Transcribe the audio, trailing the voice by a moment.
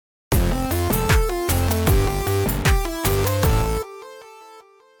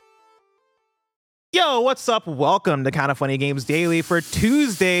Yo, what's up? Welcome to Kind of Funny Games Daily for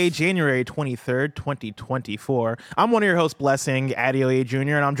Tuesday, January 23rd, 2024. I'm one of your hosts, Blessing Adeoye Jr.,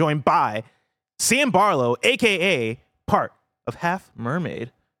 and I'm joined by Sam Barlow, aka part of Half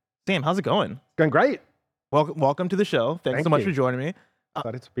Mermaid. Sam, how's it going? Going great. Welcome to the show. Thanks Thank so much you. for joining me.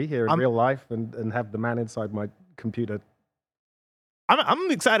 Excited to be here in real life and have the man inside my computer.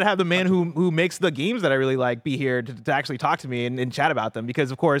 I'm excited to have the man who makes the games that I really like be here to actually talk to me and chat about them.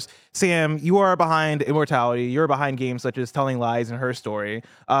 Because, of course, Sam, you are behind Immortality. You're behind games such as Telling Lies and Her Story.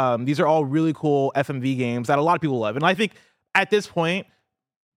 These are all really cool FMV games that a lot of people love. And I think at this point,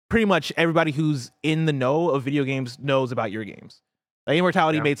 pretty much everybody who's in the know of video games knows about your games. Like,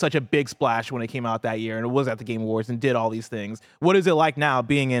 Immortality made such a big splash when it came out that year, and it was at the Game Awards and did all these things. What is it like now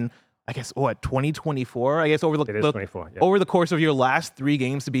being in, I guess, 2024? I guess over over the course of your last 3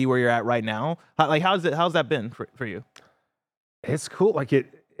 games to be where you're at right now. How's that been for you? It's cool. Like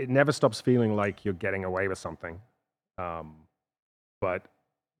it never stops feeling like you're getting away with something. But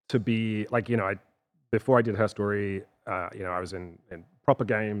to be like, before I did Her Story, I was in proper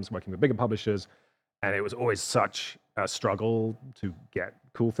games, working with bigger publishers, and it was always such a struggle to get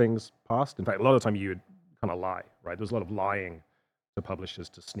cool things past. In fact, a lot of the time you would kind of lie, right? There's a lot of lying to publishers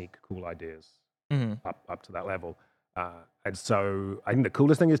to sneak cool ideas up to that level. And so I think the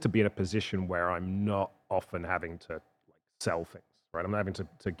coolest thing is to be in a position where I'm not often having to sell things, right? I'm not having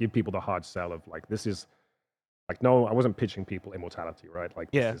to give people the hard sell of this is no, I wasn't pitching people Immortality, right?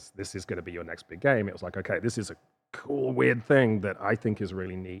 This is going to be your next big game. It was like, okay, this is a cool, weird thing that I think is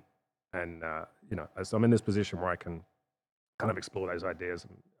really neat. And, so I'm in this position where I can kind of explore those ideas.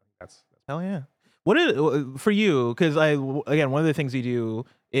 And that's hell yeah. What is for you? Because one of the things you do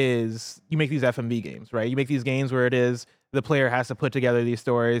is you make these FMV games, right? You make these games where it is the player has to put together these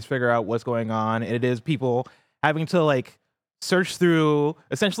stories, figure out what's going on, and it is people having to search through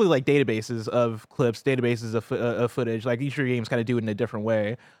essentially databases of clips, databases of footage. Like each of your games kind of do it in a different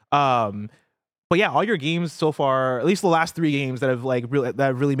way. But yeah, all your games so far, at least the last 3 games that have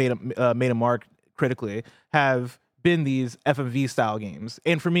really made a mark critically, have been these FMV style games.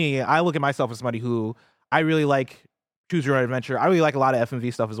 And for me, I look at myself as somebody who I really like choose your own adventure. I really like a lot of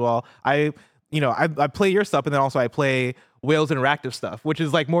FMV stuff as well. I play your stuff, and then also I play Whales Interactive stuff, which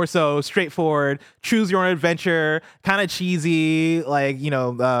is more so straightforward, choose your own adventure, kind of cheesy,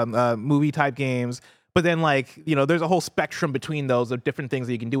 movie type games. But then there's a whole spectrum between those of different things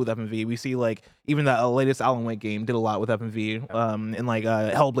that you can do with FMV. We see even the latest Alan Wake game did a lot with FMV, and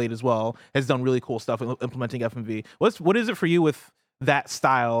Hellblade as well has done really cool stuff implementing FMV. What is it for you with that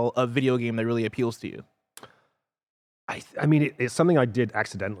style of video game that really appeals to you? I mean, it's something I did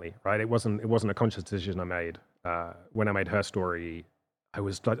accidentally, right? It wasn't a conscious decision I made. When I made Her Story, I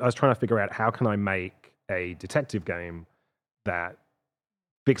was trying to figure out how can I make a detective game that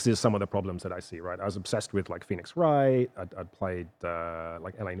fixes some of the problems that I see, right? I was obsessed with Phoenix Wright. I'd played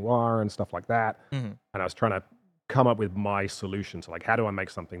L.A. Noire and stuff like that. And I was trying to come up with my solution to how do I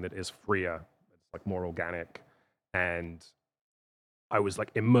make something that is freer, it's more organic. And I was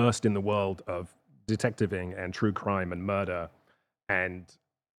immersed in the world of detectiving and true crime and murder. And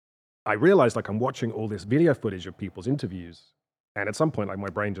I realized I'm watching all this video footage of people's interviews. And at some point, my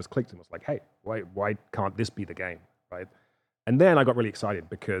brain just clicked and was like, hey, why can't this be the game, right? And then I got really excited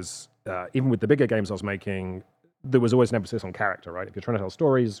because even with the bigger games I was making, there was always an emphasis on character, right? If you're trying to tell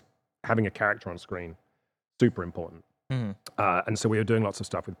stories, having a character on screen, super important. And so we were doing lots of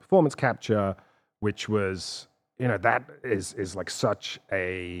stuff with performance capture, which was, that is such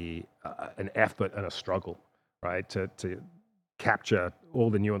an effort and a struggle, right? To capture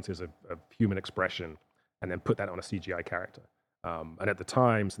all the nuances of human expression and then put that on a CGI character. And at the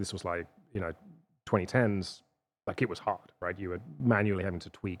time, so this was 2010s, it was hard, right? You were manually having to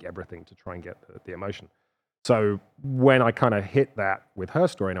tweak everything to try and get the emotion. So when I kind of hit that with Her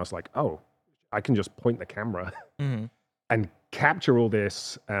Story, and I was like, oh, I can just point the camera and capture all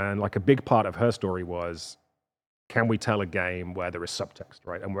this. And a big part of Her Story was, can we tell a game where there is subtext,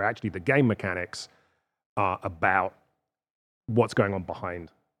 right? And where actually the game mechanics are about what's going on behind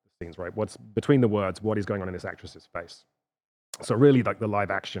the scenes, right? What's between the words, what is going on in this actress's face. So really the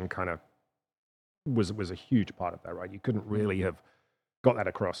live action kind of was a huge part of that, right? You couldn't really have got that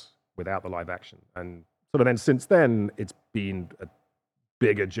across without the live action. And sort of then since then, it's been a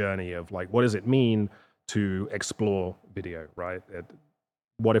bigger journey of what does it mean to explore video, right?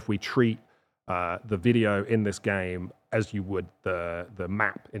 What if we treat the video in this game as you would the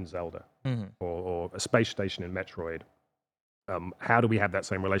map in Zelda or a space station in Metroid? How do we have that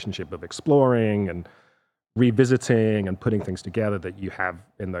same relationship of exploring and revisiting and putting things together that you have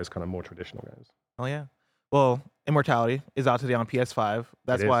in those kind of more traditional games? Oh yeah. Well, Immortality is out today on PS5.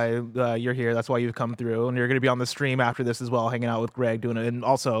 That's why you're here. That's why you've come through, and you're going to be on the stream after this as well, hanging out with Greg, doing it, and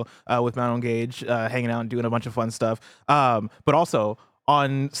also with Mount Engage, hanging out and doing a bunch of fun stuff. But also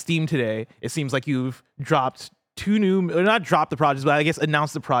on Steam today, it seems like you've dropped two new, or not dropped the projects, but I guess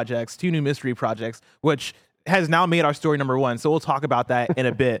announced the projects, two new mystery projects, which has now made our story #1. So we'll talk about that in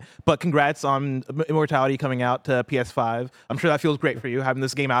a bit. But congrats on Immortality coming out to PS5. I'm sure that feels great for you, having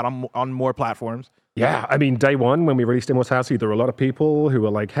this game out on more platforms. Yeah, I mean, day one, when we released Immortality, there were a lot of people who were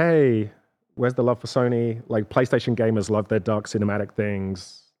like, hey, where's the love for Sony? Like, PlayStation gamers love their dark cinematic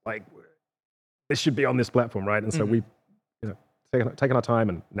things. Like, this should be on this platform, right? And so we, taken our time,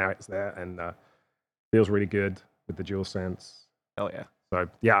 and now it's there, and feels really good with the DualSense. Oh, yeah. So,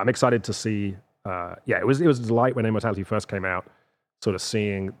 yeah, I'm excited to see. It was a delight when Immortality first came out, sort of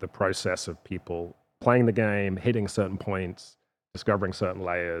seeing the process of people playing the game, hitting certain points, discovering certain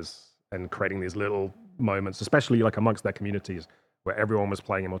layers, and creating these little moments, especially like amongst their communities where everyone was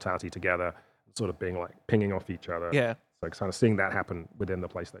playing Immortality together, sort of being like pinging off each other. Yeah. So kind of seeing that happen within the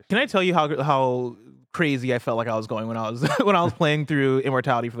PlayStation. Can I tell you how crazy I felt like I was going when I was when I was playing through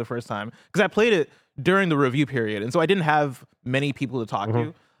Immortality for the first time? Because I played it during the review period, and so I didn't have many people to talk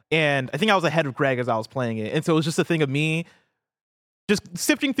to. And I think I was ahead of Greg as I was playing it. And so it was just a thing of me just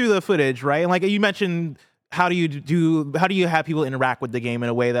sifting through the footage, right? And like you mentioned, how do you have people interact with the game in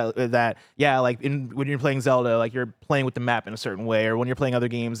a way that like when you're playing Zelda, like you're playing with the map in a certain way, or when you're playing other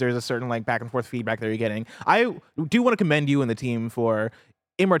games, there's a certain like back and forth feedback that you're getting. I do want to commend you and the team for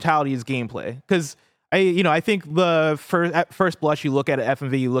Immortality's gameplay, because I think at first blush, you look at an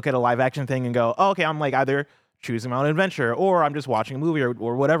FMV, you look at a live action thing and go, oh, okay, I'm like either choosing my own adventure or I'm just watching a movie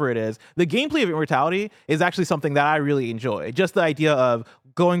or whatever it is. The gameplay of Immortality is actually something that I really enjoy. Just the idea of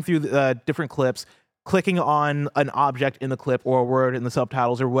going through the different clips, clicking on an object in the clip or a word in the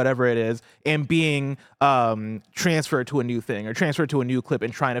subtitles or whatever it is, and being transferred to a new thing or transferred to a new clip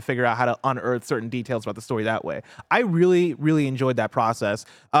and trying to figure out how to unearth certain details about the story that way. I really, really enjoyed that process.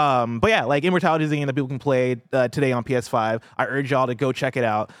 But yeah, like Immortality is a game that people can play today on PS5. I urge y'all to go check it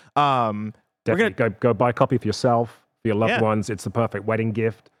out. Definitely go buy a copy for yourself, for your loved ones. It's the perfect wedding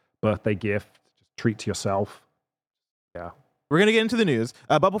gift, birthday gift. Just treat to yourself. Yeah. We're going to get into the news.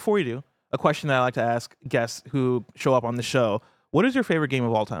 But before we do, a question that I like to ask guests who show up on the show. What is your favorite game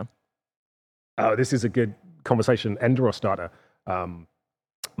of all time? Oh, this is a good conversation, ender or starter.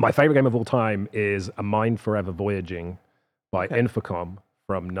 My favorite game of all time is A Mind Forever Voyaging by Infocom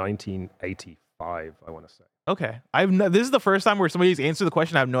from 1985, I want to say. Okay. This is the first time where somebody's answered the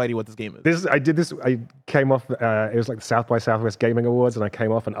question. I have no idea what this game is. I came off, it was like the South by Southwest Gaming Awards, and I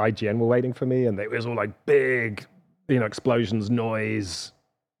came off and IGN were waiting for me, and it was all like big, explosions, noise,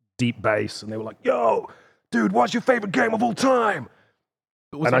 deep bass, and they were like, yo, dude, what's your favorite game of all time?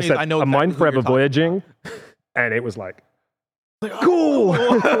 And I said, I know A Mind Forever Voyaging, and it was like, cool.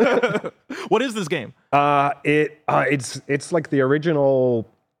 What is this game? It's like the original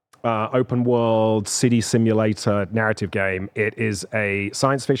open world city simulator narrative game. It is a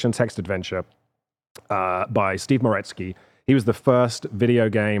science fiction text adventure by Steve Moretsky. He was the first video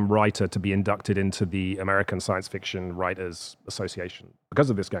game writer to be inducted into the American Science Fiction Writers Association because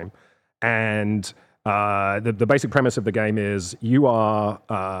of this game. And the basic premise of the game is you are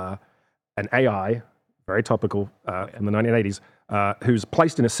an AI, very topical, from the 1980s, who's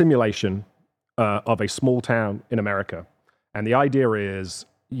placed in a simulation of a small town in America. And the idea is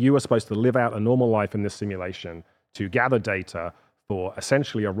you are supposed to live out a normal life in this simulation to gather data for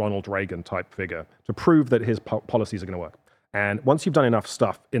essentially a Ronald Reagan type figure to prove that his policies are going to work. And once you've done enough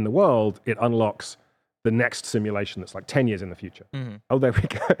stuff in the world, it unlocks the next simulation that's like 10 years in the future. Mm-hmm. Oh, there we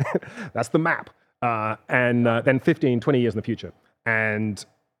go. That's the map. And then 15, 20 years in the future. And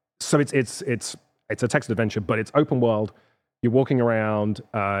so it's a text adventure, but it's open world. You're walking around,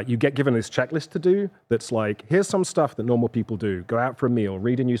 you get given this checklist to do that's like, here's some stuff that normal people do. Go out for a meal,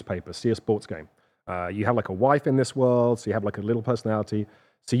 read a newspaper, see a sports game. You have like a wife in this world, so you have like a little personality.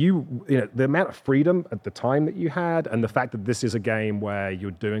 So the amount of freedom at the time that you had, and the fact that this is a game where you're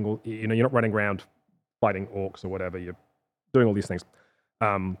doing all, you're not running around fighting orcs or whatever, you're doing all these things.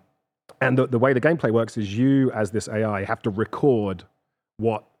 And the way the gameplay works is you, as this AI, have to record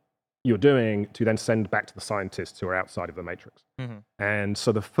what you're doing to then send back to the scientists who are outside of the matrix. Mm-hmm. And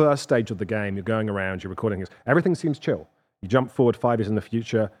so the first stage of the game, you're going around, you're recording this, everything seems chill. You jump forward 5 years in the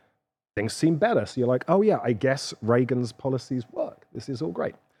future, things seem better. So you're like, oh yeah, I guess Reagan's policies work. This is all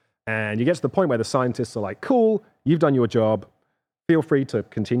great. And you get to the point where the scientists are like, cool, you've done your job. Feel free to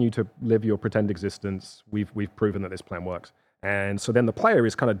continue to live your pretend existence. We've proven that this plan works. And so then the player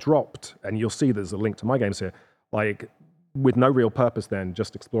is kind of dropped, and you'll see there's a link to my games here, like with no real purpose then,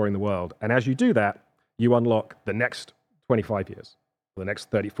 just exploring the world. And as you do that, you unlock the next 25 years, or the next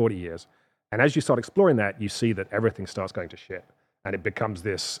 30, 40 years. And as you start exploring that, you see that everything starts going to shit. And it becomes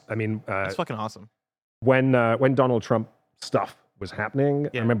this, I mean... That's fucking awesome. When Donald Trump stuff was happening,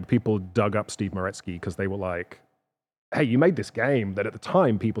 Yeah. I remember people dug up Steve Moretsky because they were like, hey, you made this game that at the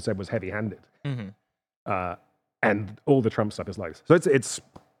time people said was heavy-handed. And all the Trump stuff is like this. So it's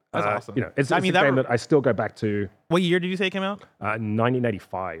That's awesome. You know, it's a game that I still go back to. What year did you say it came out?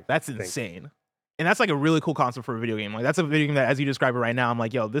 1985. That's insane. And that's like a really cool concept for a video game. Like that's a video game that, as you describe it right now, I'm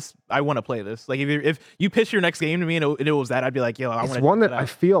like, yo, I want to play this. Like if you pitch your next game to me and it was that, I'd be like, yo, I want to. It's one that I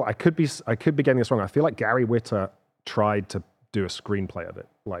feel I could be getting this wrong. I feel like Gary Whitta tried to do a screenplay of it.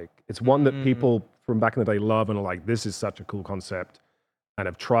 Like it's one that people from back in the day love and are like, this is such a cool concept, and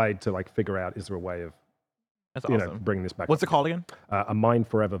have tried to like figure out, is there a way of bringing this back? What's it called again? A Mind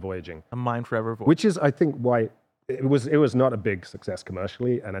Forever Voyaging. A Mind Forever Voyaging. Which is, I think, why it was not a big success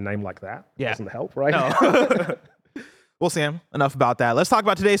commercially, and a name like that doesn't help, right? No. Well, Sam, enough about that. Let's talk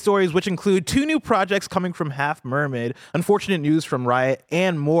about today's stories, which include 2 new projects coming from Half Mermaid, unfortunate news from Riot,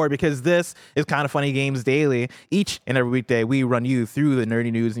 and more, because this is Kinda Funny Games Daily. Each and every weekday, we run you through the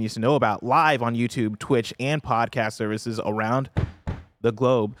nerdy news you need to know about live on YouTube, Twitch, and podcast services around the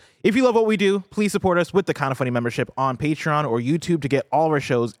globe. If you love what we do, please support us with the Kinda Funny membership on Patreon or YouTube to get all of our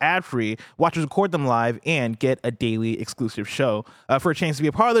shows ad-free, watch us record them live, and get a daily exclusive show. For a chance to be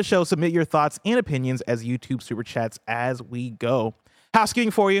a part of the show, submit your thoughts and opinions as YouTube super chats as we go. Housekeeping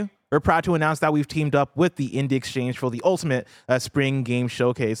for you. We're proud to announce that we've teamed up with the Indie Exchange for the ultimate spring game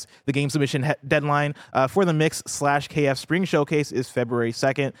showcase. The game submission deadline for the Mix/KF Spring Showcase is February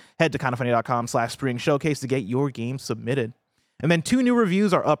 2nd. Head to kindafunny.com/spring showcase to get your game submitted. And then 2 new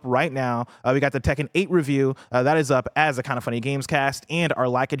reviews are up right now. We got the Tekken 8 review. That is up as a Kinda Funny Games cast. And our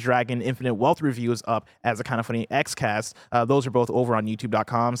Like a Dragon Infinite Wealth review is up as a Kinda Funny X cast. Those are both over on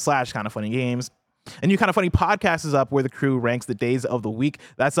youtube.com/kindafunnygames. A new Kinda Funny podcast is up where the crew ranks the days of the week.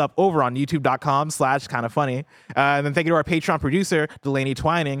 That's up over on youtube.com/kindafunny. And then thank you to our Patreon producer, Delaney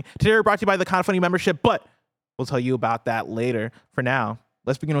Twining. Today we're brought to you by the Kinda Funny membership, but we'll tell you about that later. For now,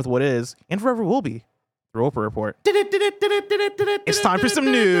 let's begin with what is, and forever will be, the Roper Report. It's time for some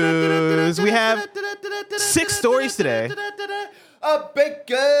news. We have 6 stories today. A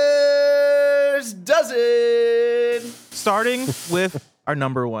baker's dozen. Starting with our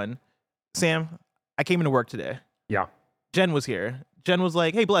number 1. Sam, I came into work today. Yeah. Jen was here. Jen was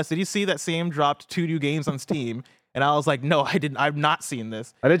like, hey, Bless, did you see that Sam dropped 2 new games on Steam? And I was like, no, I didn't. I've not seen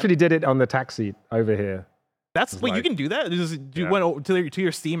this. I literally did it on the taxi over here. You can do that? You went to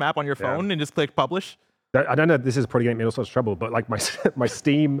your Steam app on your phone and just click publish? I don't know if this is probably getting me in all sorts of trouble, but like my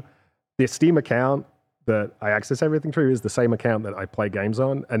Steam, the Steam account that I access everything through is the same account that I play games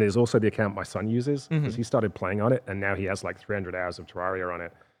on, and is also the account my son uses because he started playing on it, and now he has like 300 hours of Terraria on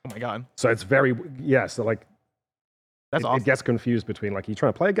it. Oh my god! So it's so like that's awesome. It gets confused between like, are you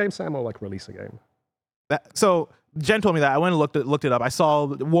trying to play a game, Sam, or like release a game? So Jen told me that. I went and looked it up. I saw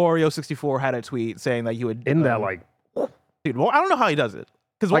Wario64 had a tweet saying that he would there like, dude. Well, I don't know how he does it.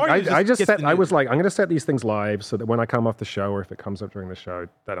 Like I was like, I'm going to set these things live so that when I come off the show, or if it comes up during the show,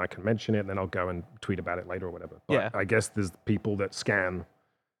 that I can mention it, and then I'll go and tweet about it later or whatever. But I guess there's people that scan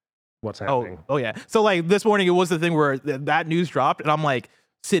what's happening. Oh yeah. So like this morning, it was the thing where that news dropped, and I'm like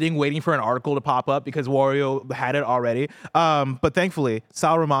sitting waiting for an article to pop up because Wario had it already. But thankfully,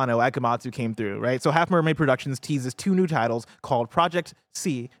 Sal Romano at Gamatsu came through, right? So Half Mermaid Productions teases 2 new titles called Project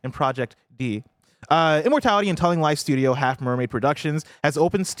C and Project D. Immortality and Telling Life studio Half Mermaid Productions has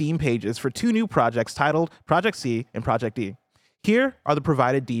opened Steam pages for 2 new projects titled Project C and Project D. Here are the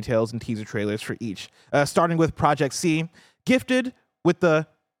provided details and teaser trailers for each. Starting with Project C, gifted with the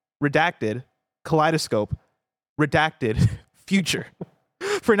redacted kaleidoscope, redacted future.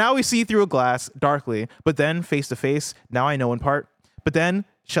 For now we see through a glass darkly, but then face to face, now I know in part, but then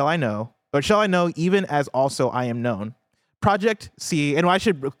shall I know even as also I am known. Project C, and I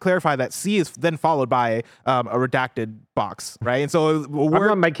should clarify that C is then followed by a redacted box, right? And so I'm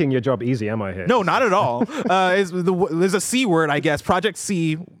not making your job easy, am I here? No, not at all. There's a C word, I guess. Project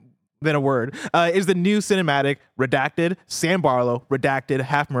C, then a word, is the new cinematic redacted, Sam Barlow, redacted,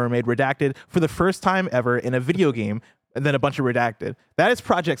 Half Mermaid, redacted, for the first time ever in a video game, and then a bunch of redacted. That is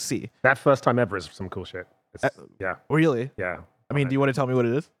Project C. That first time ever is some cool shit. Yeah. Really? Yeah. I mean, do you want to tell me what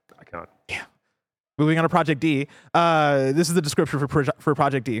it is? I can't. Yeah. Moving on to Project D. This is the description for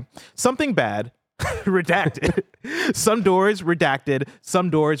Project D. Something bad, redacted. Some doors redacted. Some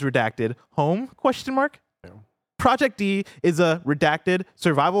doors redacted. Home? Question mark. Yeah. Project D is a redacted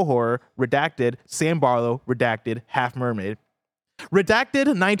survival horror. Redacted Sam Barlow. Redacted Half Mermaid. Redacted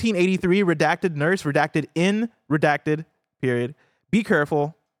 1983. Redacted nurse. Redacted in. Redacted period. Be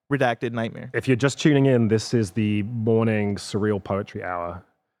careful. redacted nightmare. If you're just tuning in, this is the morning surreal poetry hour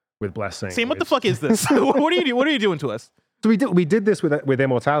with Blessing. Sam, what the fuck is this? What are you doing to us? So we did this with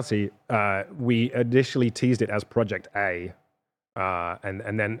Immortality. We initially teased it as Project A,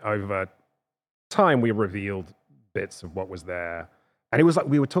 and then over time we revealed bits of what was there. And it was like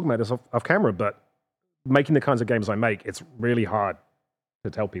we were talking about this off camera, but making the kinds of games I make, it's really hard to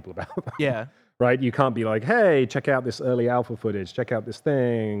tell people about. Yeah. Right? You can't be like, hey, check out this early alpha footage, check out this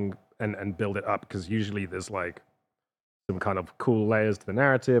thing, and build it up, because usually there's like some kind of cool layers to the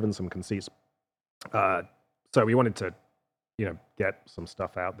narrative and some conceits. So we wanted to, get some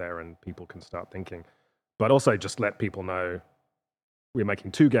stuff out there and people can start thinking, but also just let people know we're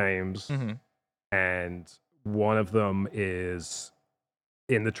making 2 games, and one of them is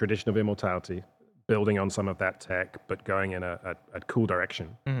in the tradition of Immortality, building on some of that tech, but going in a cool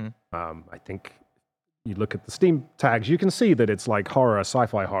direction. I think you look at the Steam tags, you can see that it's like horror,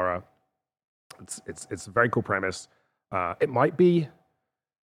 sci-fi horror. It's a very cool premise. It might be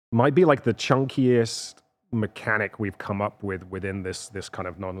like the chunkiest mechanic we've come up with within this kind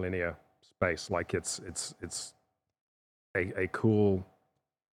of non-linear space. Like it's a cool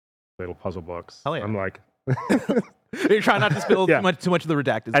little puzzle box. Hell yeah. I'm like, You're trying not to spill Yeah. too much of the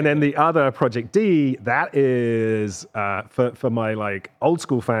redacted. and then the other Project D, that is for my like old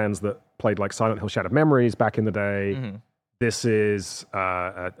school fans that played like Silent Hill Shattered Memories back in the day. This is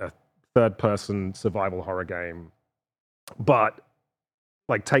a third person survival horror game, but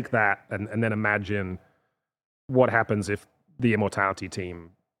like take that and then imagine what happens if the Immortality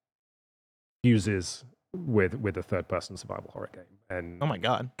team uses with a third person survival horror game. And oh my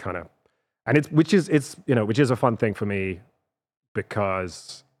god. kind of, and which is a fun thing for me,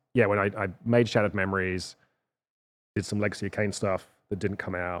 because when I made Shattered Memories, did some Legacy of Kain stuff that didn't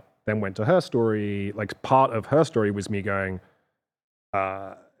come out, then went to Her Story. Like part of Her Story was me going,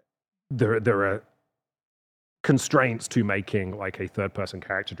 there are constraints to making like a third person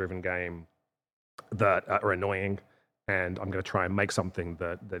character driven game that are annoying, and I'm going to try and make something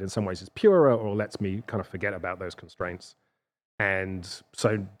that in some ways is purer or lets me kind of forget about those constraints. And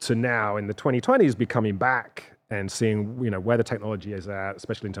so now in the 2020s, be coming back and seeing where the technology is at,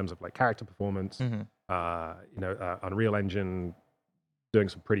 especially in terms of like character performance, Unreal Engine doing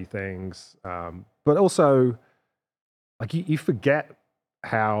some pretty things, but also like you forget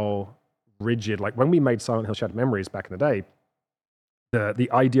how rigid, like when we made Silent Hill Shattered Memories back in the day, the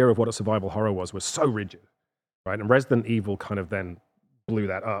idea of what a survival horror was so rigid, right? And Resident Evil kind of then blew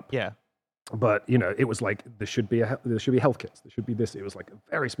that up. Yeah. But it was like there should be health kits, there should be this. It was like a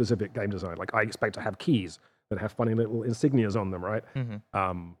very specific game design. Like I expect to have keys that have funny little insignias on them, right?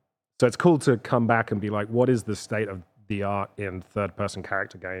 So it's cool to come back and be like, what is the state of the art in third person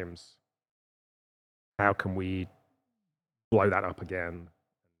character games? How can we blow that up again?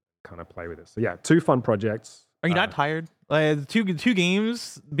 Kind of play with it. So yeah, 2 fun projects. Are you not tired? Like two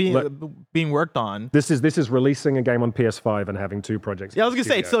games being worked on. This is releasing a game on PS5 and having 2 projects. Yeah, I was gonna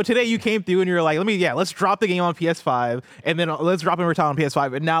say. So today you came through and you were like, let's drop the game on PS5 and then let's drop Immortality on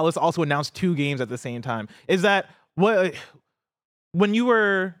PS5, and now let's also announce 2 games at the same time. Is that what? When you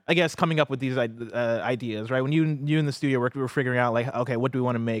were, I guess, coming up with these ideas, right? When you in the studio were figuring out like, okay, what do we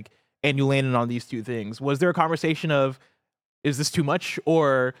want to make, and you landed on these 2 things. Was there a conversation of, is this too much,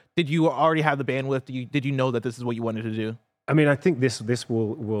 or did you already have the bandwidth? Did you know that this is what you wanted to do? I mean, I think this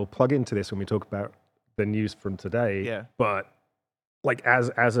will plug into this when we talk about the news from today. Yeah. But like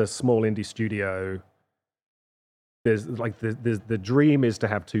as a small indie studio, there's like the dream is to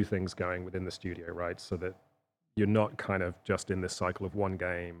have 2 things going within the studio, right? So that you're not kind of just in this cycle of one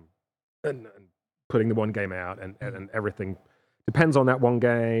game and putting the one game out and everything depends on that one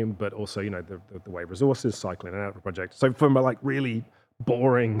game, but also, the way resources cycle in and out of a project. So from a like really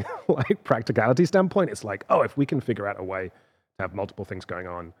boring like practicality standpoint, it's like, oh, if we can figure out a way to have multiple things going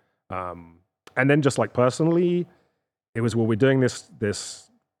on. And then just like personally, it was, well, we're doing this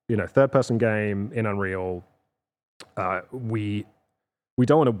third person game in Unreal. We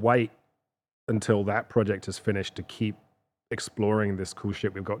don't want to wait until that project is finished to keep exploring this cool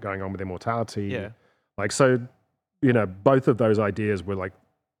shit we've got going on with Immortality. Yeah. Like, so, both of those ideas were like,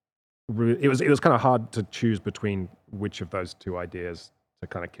 it was kind of hard to choose between which of those 2 ideas to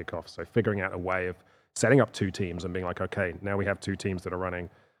kind of kick off. So figuring out a way of setting up 2 teams and being like, okay, now we have 2 teams that are running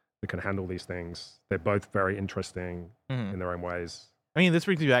that can handle these things. They're both very interesting in their own ways. I mean, this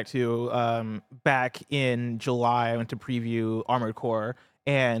brings me back to back in July, I went to preview Armored Core,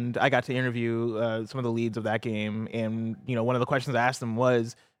 and I got to interview some of the leads of that game. And, one of the questions I asked them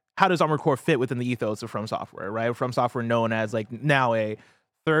was, how does Armored Core fit within the ethos of From Software, right? From Software known as like now a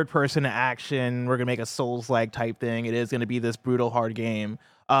third person action. We're gonna make a Souls-like type thing. It is gonna be this brutal hard game.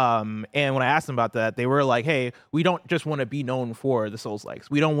 And when I asked them about that, they were like, "Hey, we don't just want to be known for the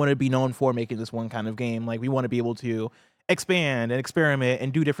Souls-likes. We don't want to be known for making this one kind of game. Like, we want to be able to expand and experiment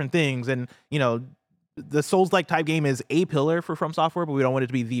and do different things. And the Souls-like type game is a pillar for From Software, but we don't want it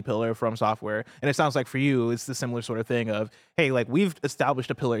to be the pillar from Software. And it sounds like for you, it's the similar sort of thing of, hey, like we've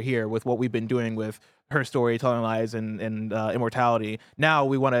established a pillar here with what we've been doing with Her Story, Telling Lies, and Immortality. Now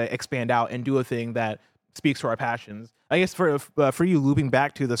we want to expand out and do a thing that speaks to our passions. I guess for you, looping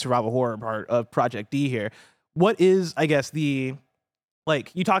back to the survival horror part of Project D here, what is, I guess, the,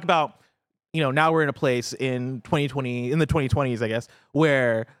 like, you talk about, now we're in a place in 2020, in the 2020s, I guess,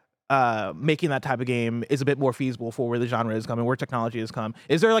 where making that type of game is a bit more feasible for where the genre is coming, where technology has come.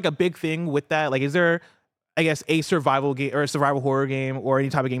 Is there like a big thing with that? Like, is there, I guess, a survival game or a survival horror game or any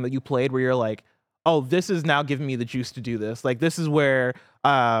type of game that you played where you're like, oh, this is now giving me the juice to do this. Like, this is where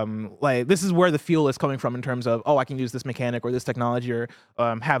the feel is coming from in terms of, oh, I can use this mechanic or this technology or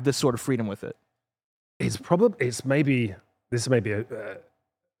have this sort of freedom with it. This may be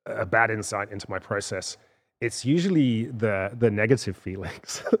a bad insight into my process. It's usually the negative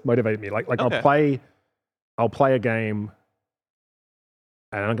feelings that motivate me. Like okay. I'll play a game,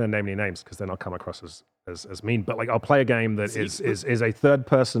 and I'm not going to name any names because then I'll come across as mean. But like I'll play a game that is a third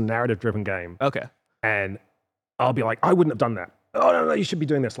person narrative driven game. Okay. And I'll be like, I wouldn't have done that. Oh no, you should be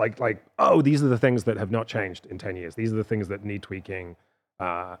doing this. Like oh, these are the things that have not changed in 10 years. These are the things that need tweaking.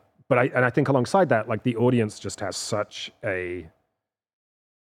 But I think alongside that, like the audience just has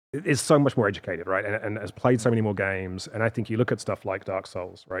is so much more educated, right? And has played so many more games. And I think you look at stuff like Dark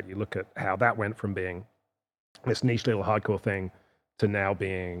Souls, right? You look at how that went from being this niche little hardcore thing to now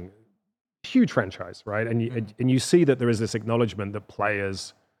being a huge franchise, right? And you see that there is this acknowledgement that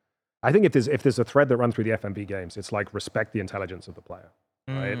players, I think if there's a thread that runs through the FMV games, it's like respect the intelligence of the player,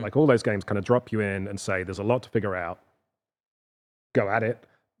 right? Like all those games kind of drop you in and say, there's a lot to figure out. Go at it.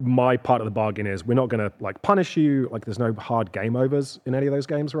 My part of the bargain is we're not going to like punish you. Like there's no hard game overs in any of those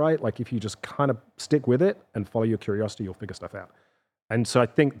games, right? Like if you just kind of stick with it and follow your curiosity, you'll figure stuff out. And so I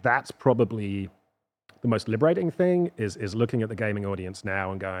think that's probably the most liberating thing is looking at the gaming audience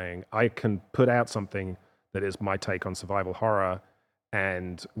now and going, I can put out something that is my take on survival horror,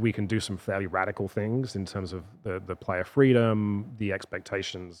 and we can do some fairly radical things in terms of the player freedom, the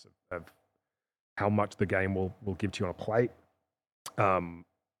expectations of how much the game will give to you on a plate.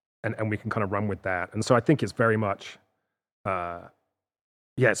 And we can kind of run with that. And so I think it's very much,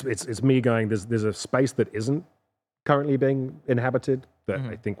 it's me going, there's a space that isn't currently being inhabited that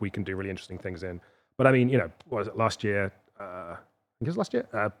I think we can do really interesting things in. But I mean, what was it, last year? I think it was last year.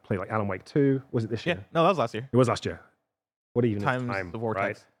 Played like Alan Wake 2. Was it this year? Yeah, no, that was last year. It was last year. What even Times is time, the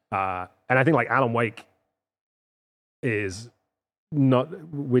vortex. Right? And I think like Alan Wake is not,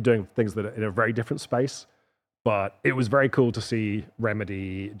 we're doing things that are in a very different space. But it was very cool to see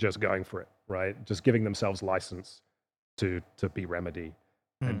Remedy just going for it, right? Just giving themselves license to be Remedy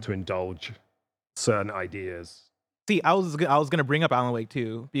and to indulge certain ideas. See, I was gonna bring up Alan Wake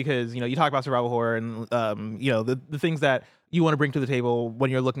 2 because you talk about survival horror and the things that you want to bring to the table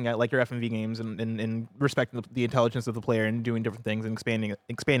when you're looking at like your FMV games and respecting the intelligence of the player and doing different things and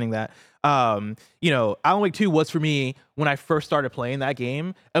expanding that. Alan Wake 2 was for me when I first started playing that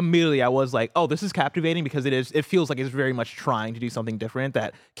game. Immediately I was like, oh, this is captivating because it feels like it's very much trying to do something different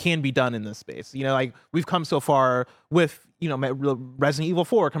that can be done in this space. Like we've come so far with Resident Evil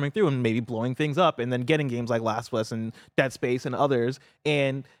 4 coming through and maybe blowing things up, and then getting games like Last of Us and Dead Space and others.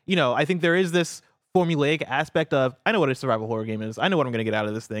 And I think there is this formulaic aspect of, I know what a survival horror game is. I know what I'm going to get out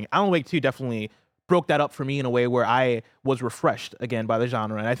of this thing. Alan Wake 2 definitely broke that up for me in a way where I was refreshed again by the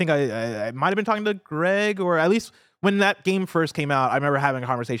genre. And I think I might have been talking to Greg, or at least when that game first came out, I remember having a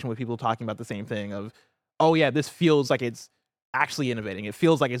conversation with people talking about the same thing of, oh yeah, this feels like it's actually innovating. It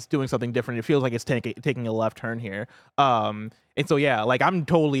feels like it's doing something different. It feels like it's taking a left turn here. And so yeah, like I'm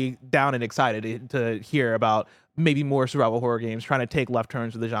totally down and excited to hear about maybe more survival horror games trying to take left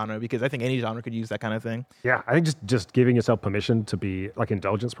turns with the genre, because I think any genre could use that kind of thing. Yeah, I think just giving yourself permission to be, like,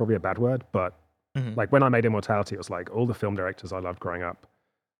 indulgence, probably a bad word, but like when I made Immortality, it was like all the film directors I loved growing up,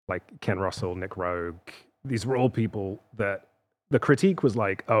 like Ken Russell, Nick Rogue, these were all people that the critique was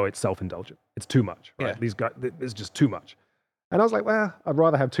like, oh, it's self-indulgent. It's too much, right? Yeah. These guys, it's just too much. And I was like, well, I'd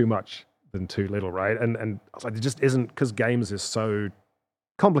rather have too much than too little, right? And I was like, it just isn't, because games is so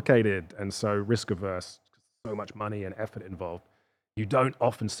complicated and so risk averse, so much money and effort involved. You don't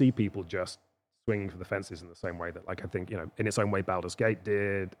often see people just swinging for the fences in the same way that, like, I think, in its own way, Baldur's Gate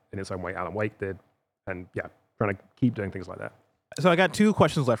did, in its own way, Alan Wake did. And yeah, trying to keep doing things like that. So I got 2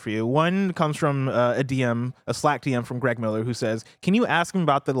 questions left for you. One comes from a Slack DM from Greg Miller, who says, "Can you ask him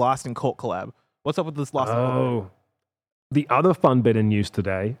about the Lost and Cult collab? What's up with this Lost and Cult?" Oh, the other fun bit in news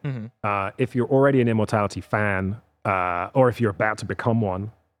today, if you're already an Immortality fan, or if you're about to become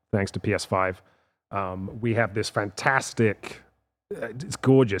one, thanks to PS5, we have this fantastic, it's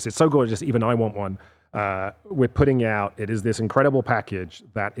gorgeous. It's so gorgeous, even I want one. We're putting out, it is this incredible package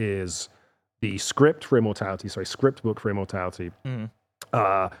that is the script book for Immortality,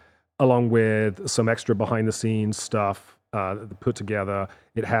 along with some extra behind the scenes stuff put together.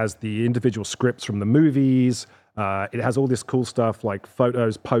 It has the individual scripts from the movies. It has all this cool stuff like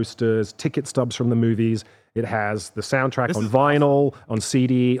photos, posters, ticket stubs from the movies. It has the soundtrack on vinyl, on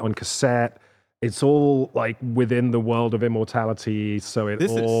CD, on cassette. It's all like within the world of Immortality. So it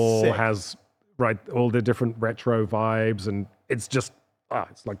all has all the different retro vibes, and it's just,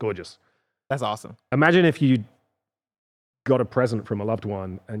 it's like gorgeous. That's awesome. Imagine if you got a present from a loved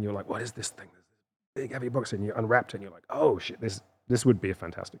one and you're like, what is this thing? This big heavy box, and you unwrapped it and you're like, oh shit, this would be a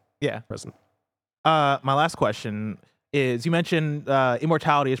fantastic present. My last question is, you mentioned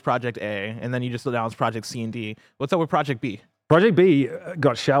Immortality is Project A, and then you just announced Project C and D. What's up with Project B? Project B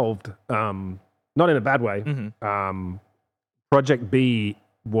got shelved, not in a bad way. Project B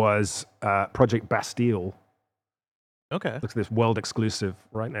was Project Bastille. Okay. Looks at this world exclusive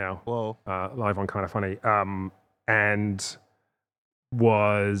right now. Whoa. Live on Kind of Funny. And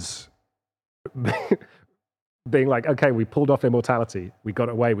was being like, okay, we pulled off Immortality. We got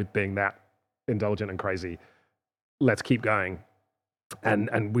away with being that indulgent and crazy. Let's keep going.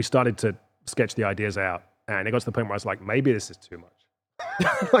 And we started to sketch the ideas out. And it got to the point where I was like, maybe this is too much.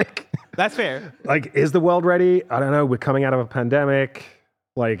 Like, that's fair. Like, is the world ready? I don't know. We're coming out of a pandemic.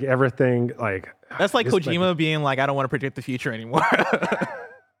 Like, everything, like... That's like Kojima being like, I don't want to predict the future anymore.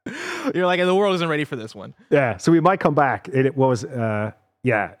 You're like, the world isn't ready for this one. Yeah, so we might come back. It was, the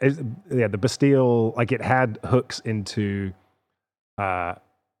Bastille, like, it had hooks into,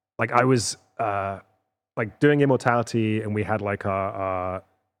 like, I was, like, doing Immortality, and we had, like, a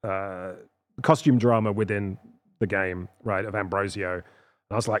costume drama within the game, right, of Ambrosio. And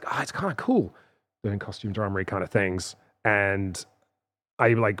I was like, it's kind of cool doing costume drama-y kind of things. And I,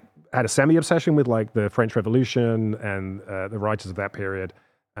 like, had a semi-obsession with, like, the French Revolution and the writers of that period.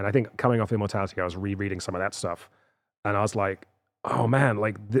 And I think coming off Immortality, I was rereading some of that stuff. And I was like, oh, man,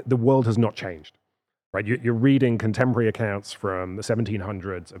 like, the world has not changed, right? You're reading contemporary accounts from the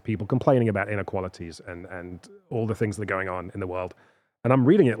 1700s of people complaining about inequalities and all the things that are going on in the world. And I'm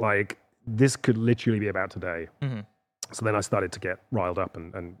reading it like, this could literally be about today. So then I started to get riled up,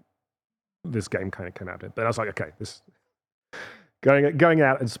 and this game kind of came out of it. But I was like, okay, this... Going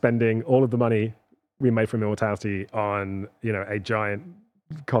out and spending all of the money we made from Immortality on, a giant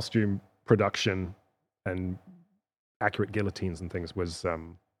costume production and accurate guillotines and things was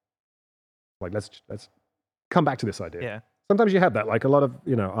like, let's come back to this idea. Yeah. Sometimes you have that, like a lot of,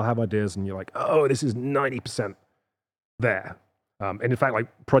 I'll have ideas and you're like, oh, this is 90% there. And in fact, like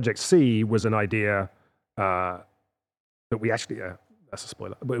Project C was an idea that we actually, that's a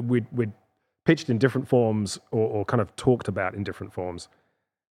spoiler, but we'd pitched in different forms or kind of talked about in different forms.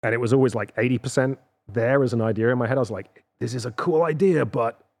 And it was always like 80% there as an idea in my head. I was like, this is a cool idea,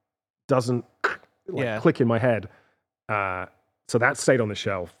 but doesn't click in my head. So that stayed on the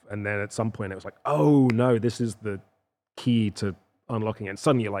shelf. And then at some point it was like, oh no, this is the key to unlocking it. And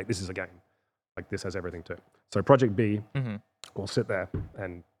suddenly you're like, this is a game. Like this has everything to it. So Project B will sit there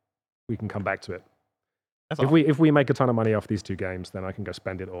and we can come back to it. That's if we make a ton of money off these 2 games, then I can go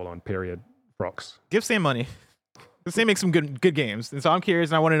spend it all on period rocks. Give Sam money. Sam makes some good games. And so I'm curious,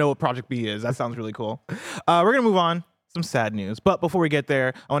 and I want to know what Project B is. That sounds really cool. We're going to move on. Some sad news. But before we get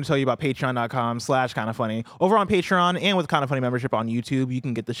there, I want to tell you about patreon.com/kindafunny. Over on Patreon and with Kinda Funny membership on YouTube, you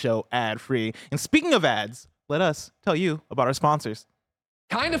can get the show ad-free. And speaking of ads, let us tell you about our sponsors.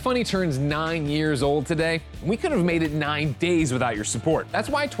 Kinda Funny turns 9 years old today. We could have made it 9 days without your support. That's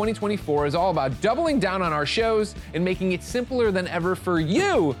why 2024 is all about doubling down on our shows and making it simpler than ever for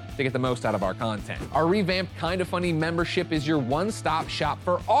you to get the most out of our content. Our revamped Kinda Funny membership is your one-stop shop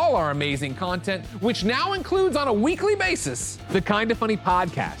for all our amazing content, which now includes on a weekly basis the Kinda Funny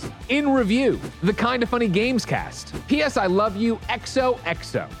podcast, In Review, the Kinda Funny Games Cast, P.S. I Love You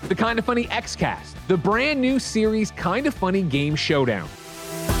XOXO, the Kinda Funny X-Cast, the brand new series Kinda Funny Game Showdown.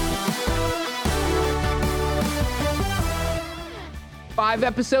 5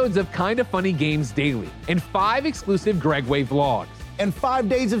 episodes of Kinda Funny Games Daily, and 5 exclusive Gregway vlogs. And 5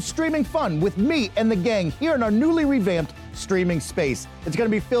 days of streaming fun with me and the gang here in our newly revamped streaming space. It's going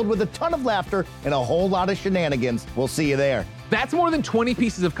to be filled with a ton of laughter and a whole lot of shenanigans. We'll see you there. That's more than 20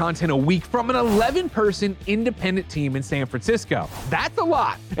 pieces of content a week from an 11-person independent team in San Francisco. That's a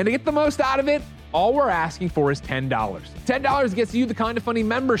lot. And to get the most out of it, all we're asking for is $10. $10 gets you the Kinda Funny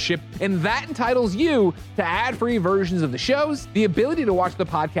membership, and that entitles you to ad-free versions of the shows, the ability to watch the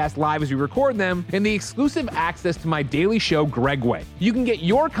podcast live as we record them, and the exclusive access to my daily show, Greg Way. You can get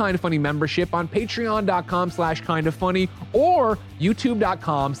your Kinda Funny membership on patreon.com/kindafunny or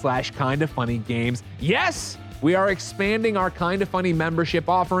youtube.com/kindafunnygames. Yes, we are expanding our Kinda Funny membership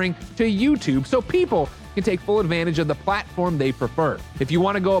offering to YouTube so people can take full advantage of the platform they prefer. If you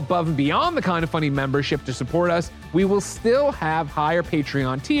want to go above and beyond the Kinda Funny membership to support us, we will still have higher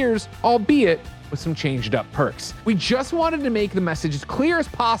Patreon tiers, albeit with some changed up perks. We just wanted to make the message as clear as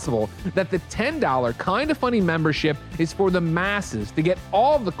possible that the $10 Kinda Funny membership is for the masses to get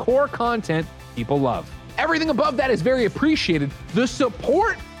all of the core content people love. Everything above that is very appreciated. The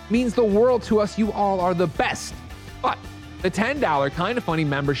support means the world to us. You all are the best. But the $10 Kinda Funny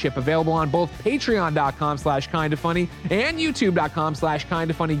membership available on both patreon.com/kindafunny and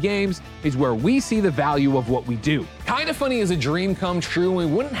youtube.com/kindafunnygames is where we see the value of what we do. Kinda Funny is a dream come true, and we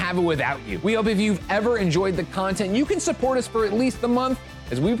wouldn't have it without you. We hope if you've ever enjoyed the content, you can support us for at least a month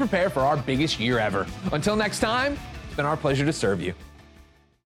as we prepare for our biggest year ever. Until next time, it's been our pleasure to serve you.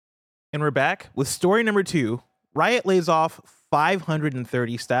 And we're back with story number 2. Riot lays off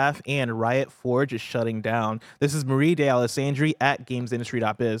 530 staff and Riot Forge is shutting down. This is Marie DeAlessandri at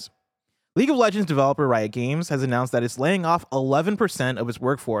gamesindustry.biz. League of Legends developer Riot Games has announced that it's laying off 11% of its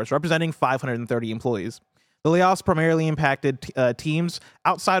workforce, representing 530 employees. The layoffs primarily impacted teams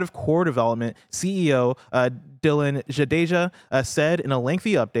outside of core development, CEO Dylan Jadeja said in a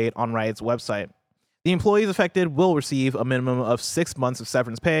lengthy update on Riot's website. The employees affected will receive a minimum of 6 months of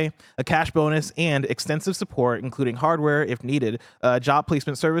severance pay, a cash bonus, and extensive support, including hardware if needed, job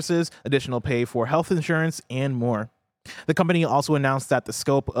placement services, additional pay for health insurance, and more. The company also announced that the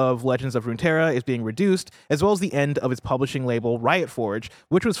scope of Legends of Runeterra is being reduced, as well as the end of its publishing label, Riot Forge,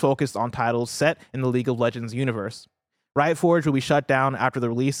 which was focused on titles set in the League of Legends universe. Riot Forge will be shut down after the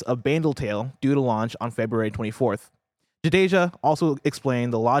release of Bandle Tale, due to launch on February 24th. Jadeja also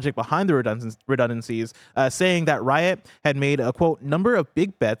explained the logic behind the redundancies, saying that Riot had made a, quote, number of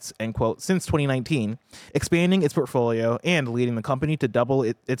big bets, end quote, since 2019, expanding its portfolio and leading the company to double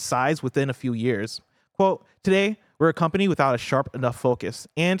its size within a few years. Quote, today, we're a company without a sharp enough focus,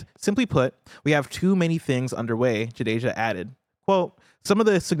 and simply put, we have too many things underway, Jadeja added. Quote, some of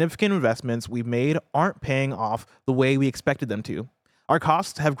the significant investments we've made aren't paying off the way we expected them to. Our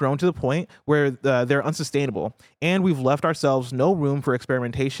costs have grown to the point where they're unsustainable, and we've left ourselves no room for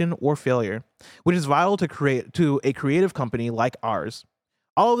experimentation or failure, which is vital to a creative company like ours.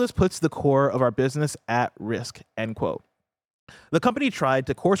 All of this puts the core of our business at risk, end quote. The company tried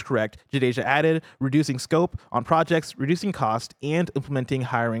to course correct, Jadeja added, reducing scope on projects, reducing cost, and implementing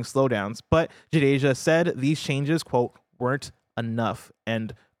hiring slowdowns. But Jadeja said these changes, quote, weren't enough,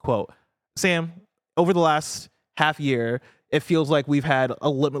 end quote. Sam, over the last half year, it feels like we've had a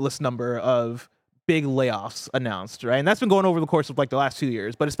limitless number of big layoffs announced, right? And that's been going over the course of like the last 2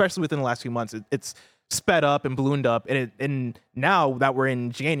 years, but especially within the last few months, it's sped up and ballooned up. And now that we're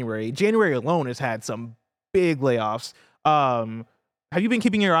in January alone has had some big layoffs. Have you been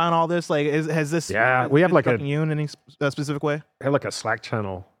keeping your eye on all this? Like, has this? Yeah, we have like you in any specific way? We have like a Slack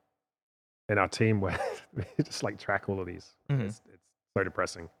channel in our team where we just like track all of these. Mm-hmm. It's so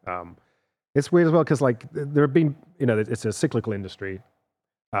depressing. It's weird as well because like there have been, it's a cyclical industry.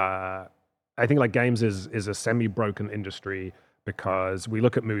 I think like games is a semi-broken industry because we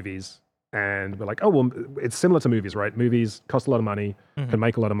look at movies and we're like, oh well, it's similar to movies, right? Movies cost a lot of money, can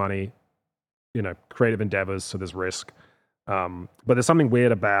make a lot of money. Creative endeavors, so there's risk. But there's something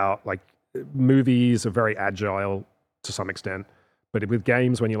weird about like movies are very agile to some extent, but with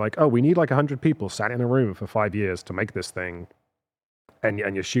games, when you're like, oh, we need like 100 people sat in a room for 5 years to make this thing. And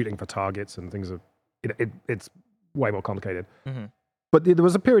you're shooting for targets and things. It's way more complicated. Mm-hmm. But there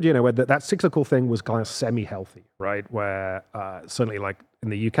was a period, where that cyclical thing was kind of semi-healthy, right? Where certainly, like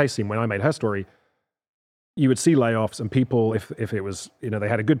in the UK scene, when I made Her Story, you would see layoffs and people, if it was, they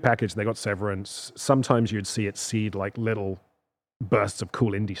had a good package, they got severance. Sometimes you'd see it seed like little bursts of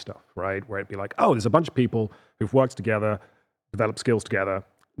cool indie stuff, right? Where it'd be like, oh, there's a bunch of people who've worked together, developed skills together.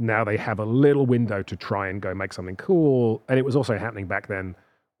 Now they have a little window to try and go make something cool. And it was also happening back then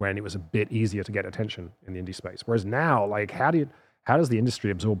when it was a bit easier to get attention in the indie space. Whereas now, like, how does the industry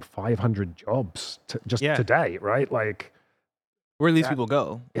absorb 500 jobs today, right? Like, where do these people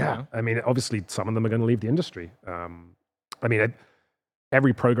go? Yeah. I mean, obviously some of them are going to leave the industry.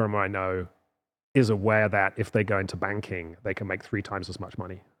 Every programmer I know is aware that if they go into banking, they can make 3 times as much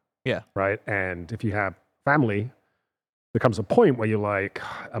money. Yeah. Right. And if you have family, there comes a point where you're like,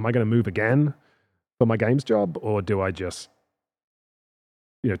 am I going to move again for my games job, or do I just,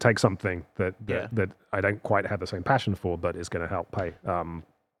 take something that I don't quite have the same passion for, but is going to help pay?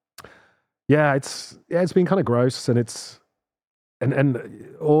 It's been kind of gross, and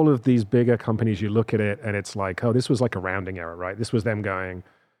and all of these bigger companies, you look at it and it's like, oh, this was like a rounding error, right? This was them going,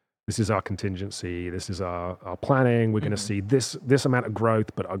 this is our contingency, this is our planning, we're going to see this amount of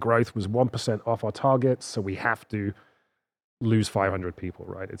growth, but our growth was 1% off our targets, so we have to lose 500 people,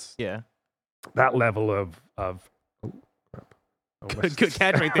 right? It's that level of oh, crap. Good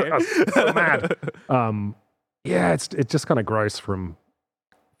catch right there. I'm so mad. It's just kind of gross from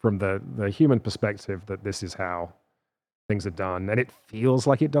the human perspective that this is how things are done, and it feels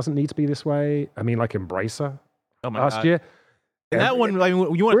like it doesn't need to be this way. I mean, like Embracer last year. And that one, I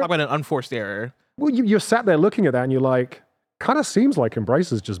mean, you want to talk about an unforced error. Well, you're sat there looking at that and you're like, kind of seems like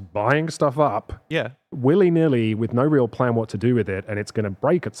Embracer's just buying stuff up willy-nilly with no real plan what to do with it, and it's going to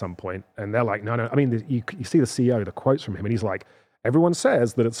break at some point. And they're like, no. I mean, you see the CEO, the quotes from him, and he's like, everyone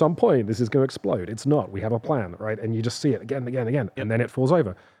says that at some point this is going to explode. It's not. We have a plan, right? And you just see it again and again and again, and then it falls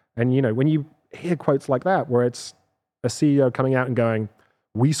over. And, when you hear quotes like that, where it's a CEO coming out and going,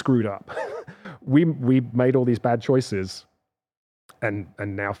 we screwed up. we made all these bad choices, and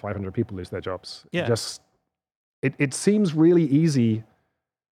now 500 people lose their jobs. It seems really easy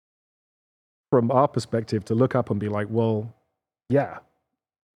from our perspective to look up and be like, well,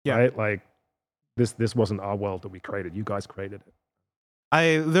 right? Like this wasn't our world that we created. You guys created it.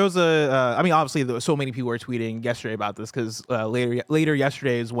 Obviously there were so many people were tweeting yesterday about this because later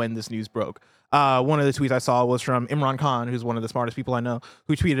yesterday is when this news broke. One of the tweets I saw was from Imran Khan, who's one of the smartest people I know,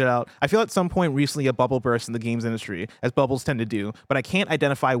 who tweeted out, I feel at some point recently a bubble burst in the games industry, as bubbles tend to do, but I can't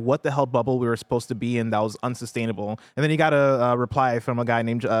identify what the hell bubble we were supposed to be in that was unsustainable. And then he got a reply from a guy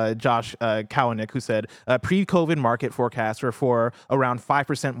named Josh Kowanick, who said, pre-COVID market forecasts were for around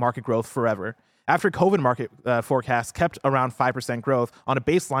 5% market growth forever. After COVID market forecasts kept around 5% growth on a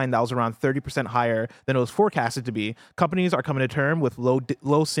baseline that was around 30% higher than it was forecasted to be, companies are coming to term with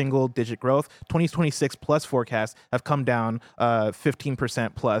low single-digit growth. 2026 plus forecasts have come down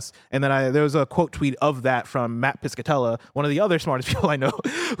 15% plus. And then there was a quote tweet of that from Matt Piscatella, one of the other smartest people I know,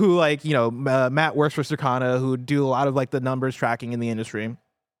 who Matt works for Circana, who do a lot of the numbers tracking in the industry.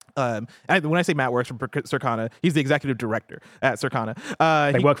 When I say Matt works for Circana, he's the executive director at Circana.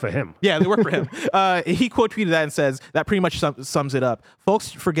 They work for him. Yeah, they work for him. He quote tweeted that and says, that pretty much sums it up.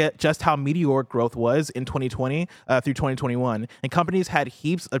 Folks forget just how meteoric growth was in 2020 through 2021, and companies had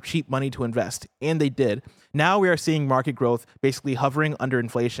heaps of cheap money to invest, and they did. Now we are seeing market growth basically hovering under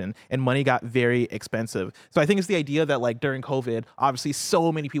inflation, and money got very expensive. So I think it's the idea that during COVID, obviously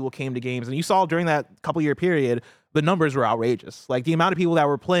so many people came to games, and you saw during that couple year period, the numbers were outrageous. The amount of people that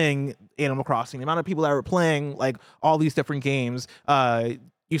were playing Animal Crossing, the amount of people that were playing all these different games,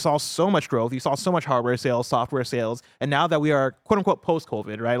 you saw so much growth. You saw so much hardware sales, software sales. And now that we are quote unquote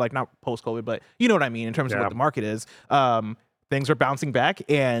post-COVID, right? Not post-COVID, but you know what I mean in terms of what the market is. Things are bouncing back,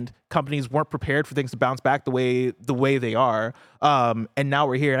 and companies weren't prepared for things to bounce back the way they are. And now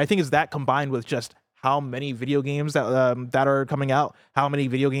we're here. And I think it's that combined with just how many video games that are coming out, how many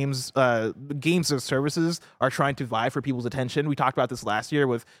video games, games as services are trying to vie for people's attention. We talked about this last year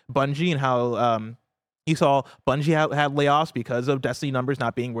with Bungie and how you saw Bungie had layoffs because of Destiny numbers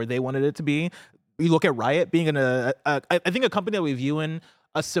not being where they wanted it to be. You look at Riot being I think a company that we view in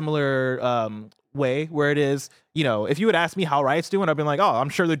a similar way, where it is, if you would ask me how Riot's doing, I've been like, oh, I'm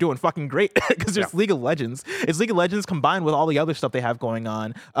sure they're doing fucking great because it's League of Legends. It's League of Legends combined with all the other stuff they have going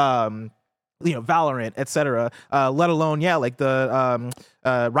on. Valorant, etc. Let alone, the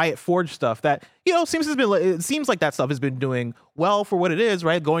Riot Forge stuff that it seems like that stuff has been doing well for what it is,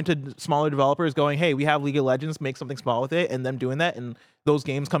 right? Going to smaller developers, going, hey, we have League of Legends, make something small with it, and them doing that, and those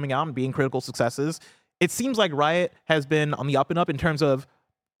games coming out and being critical successes. It seems like Riot has been on the up and up in terms of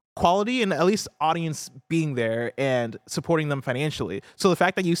quality and at least audience being there and supporting them financially. So the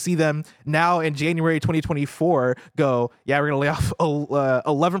fact that you see them now in January 2024 go, we're going to lay off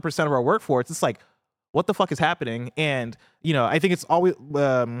 11% of our workforce, it's like, what the fuck is happening? And, I think it's always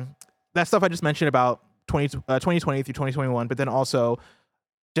that stuff I just mentioned about 2020 through 2021, but then also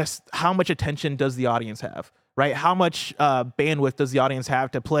just how much attention does the audience have, right? How much bandwidth does the audience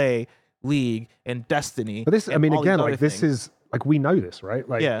have to play League and Destiny? But this, this is... we know this, right?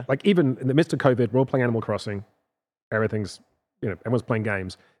 Even in the midst of COVID, we're all playing Animal Crossing. Everything's, everyone's playing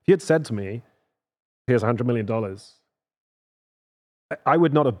games. If you had said to me, here's $100 million, I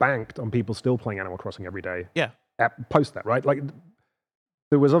would not have banked on people still playing Animal Crossing every day. Yeah. Post that, right?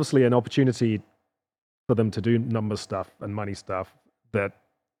 There was obviously an opportunity for them to do number stuff and money stuff that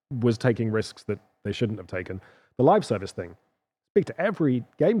was taking risks that they shouldn't have taken. the live service thing. Speak to every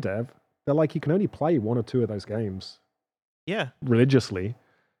game dev, they're like, you can only play 1 or 2 of those games religiously.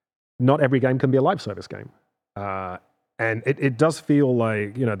 Not every game can be a live service game. And it does feel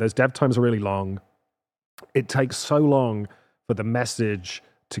like, those dev times are really long. It takes so long for the message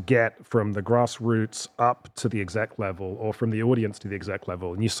to get from the grassroots up to the exec level, or from the audience to the exec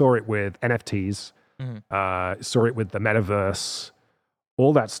level. And you saw it with NFTs, saw it with the metaverse,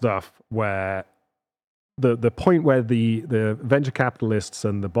 all that stuff, where the point where the venture capitalists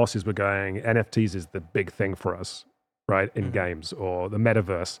and the bosses were going, NFTs is the big thing for us, right, in games, or the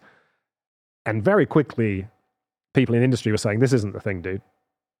metaverse. And very quickly, people in industry were saying, this isn't the thing, dude.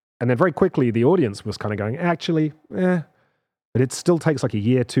 And then very quickly, the audience was kind of going, actually, But it still takes like a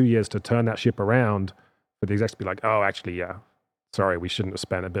year, 2 years to turn that ship around for the execs to be like, oh, actually, yeah, sorry, we shouldn't have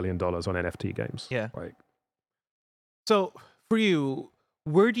spent $1 billion on NFT games. Yeah. So for you,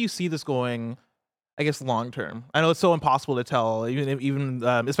 where do you see this going, I guess, long term? I know it's so impossible to tell, even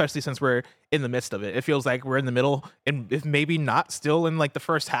especially since we're in the midst of it. It feels like we're in the middle, and if maybe not still in like the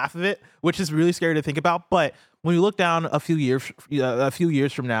first half of it, which is really scary to think about. But when you look down a few years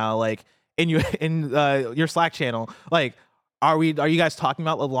from now, like in your Slack channel, like, are you guys talking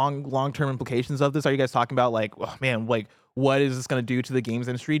about the long term implications of this? Are you guys talking about like, oh man, like what is this going to do to the games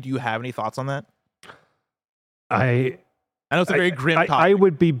industry? Do you have any thoughts on that? I know it's a very grim topic. I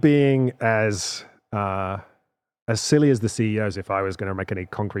would be being as silly as the CEOs if I was going to make any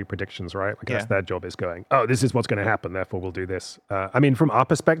concrete predictions, right? Like that's their job, is going, oh, this is what's going to happen, therefore we'll do this. I mean, from our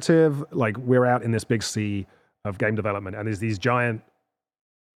perspective, like we're out in this big sea of game development, and there's these giant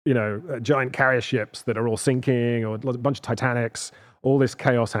carrier ships that are all sinking, or a bunch of Titanics, all this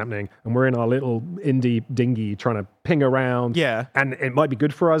chaos happening, and we're in our little indie dinghy trying to ping around. Yeah. And it might be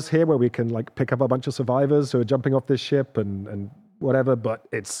good for us here, where we can like pick up a bunch of survivors who are jumping off this ship and whatever, but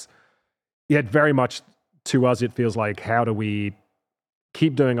it's very much to us, it feels like, how do we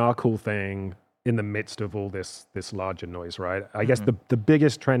keep doing our cool thing in the midst of all this larger noise, right? I guess the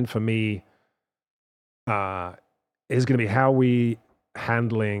biggest trend for me is going to be how we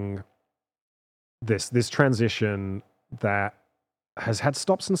handling this transition that has had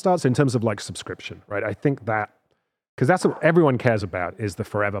stops and starts in terms of like subscription, right? I think that, because that's what everyone cares about, is the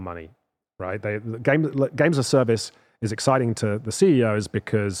forever money, right? Games as service is exciting to the CEOs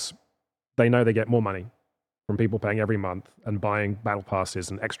because they know they get more money from people paying every month and buying battle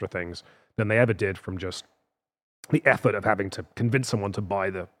passes and extra things than they ever did from just the effort of having to convince someone to buy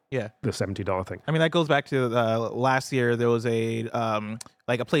the $70 thing. I mean, that goes back to last year. There was a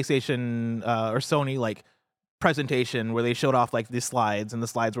PlayStation or Sony like presentation where they showed off like these slides, and the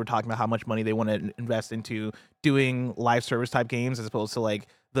slides were talking about how much money they want to invest into doing live service type games, as opposed to like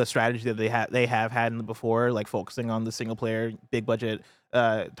the strategy that they have had before, like focusing on the single player, big budget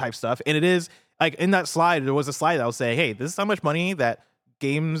type stuff. And it is like in that slide, there was a slide that was saying, hey, this is how much money that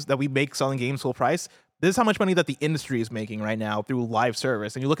games that we make selling games full price. This is how much money that the industry is making right now through live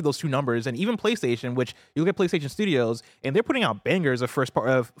service. And you look at those two numbers, and even PlayStation, which you look at PlayStation Studios, and they're putting out bangers of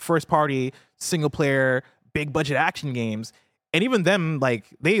first party, single player, big budget action games. And even them, like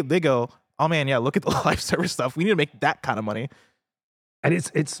they go, oh man, yeah, look at the live service stuff. We need to make that kind of money. And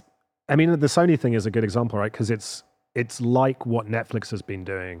it's I mean, the Sony thing is a good example, right? Because it's like what Netflix has been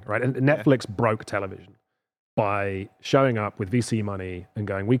doing, right? And Netflix broke television by showing up with VC money and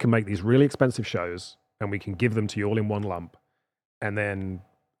going, we can make these really expensive shows, and we can give them to you all in one lump. And then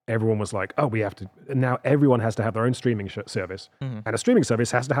everyone was like, oh, now everyone has to have their own streaming service. And a streaming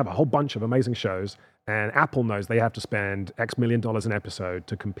service has to have a whole bunch of amazing shows. And Apple knows they have to spend X million dollars an episode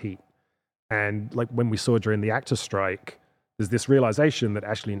to compete. And like when we saw during the actors' strike, there's this realization that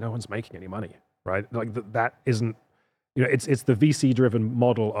actually no one's making any money, right? Like that isn't, it's the VC-driven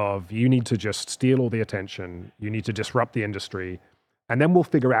model of you need to just steal all the attention, you need to disrupt the industry, and then we'll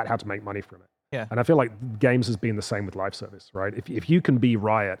figure out how to make money from it. Yeah. And I feel like games has been the same with live service, right? If you can be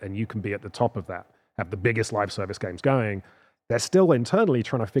Riot and you can be at the top of that, have the biggest live service games going, they're still internally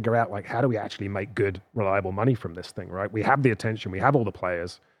trying to figure out like, how do we actually make good, reliable money from this thing, right? We have the attention, we have all the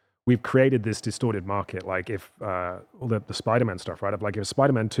players, we've created this distorted market. Like if all the Spider-Man stuff, right? Like if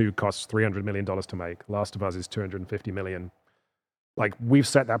Spider-Man 2 costs $300 million to make, Last of Us is $250 million. Like we've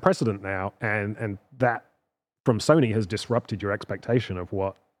set that precedent now, and that from Sony has disrupted your expectation of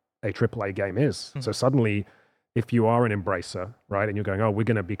what a AAA game is. So suddenly, if you are an embracer, right, and you're going, oh, we're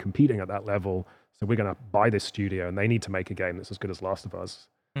going to be competing at that level, so we're going to buy this studio, and they need to make a game that's as good as Last of Us.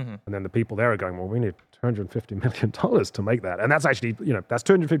 And then the people there are going, well, we need $250 million to make that. And that's actually, that's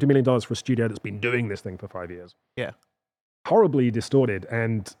 $250 million for a studio that's been doing this thing for 5 years. Yeah. Horribly distorted.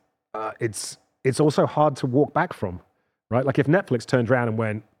 And it's also hard to walk back from, right? Like if Netflix turned around and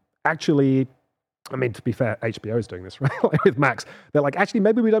went, actually, I mean, to be fair, HBO is doing this, right? Like with Max. They're like, actually,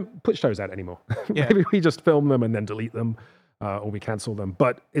 maybe we don't put shows out anymore. Yeah. Maybe we just film them and then delete them, or we cancel them.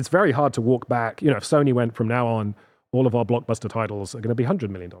 But it's very hard to walk back. If Sony went from now on, all of our blockbuster titles are going to be $100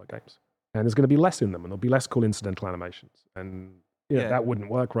 million games. And there's going to be less in them, and there'll be less cool incidental animations. And that wouldn't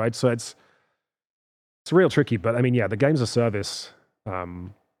work, right? So it's real tricky. But I mean, the games as a service,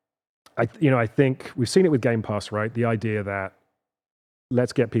 I think we've seen it with Game Pass, right? The idea that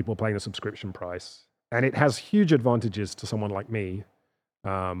let's get people paying a subscription price. And it has huge advantages to someone like me.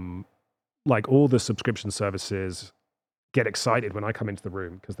 Like all the subscription services get excited when I come into the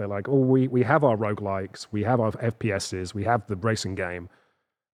room because they're like, oh, we have our roguelikes, we have our FPSs, we have the racing game.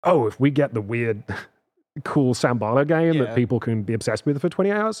 Oh, if we get the weird, cool Sam Barlow game that people can be obsessed with for 20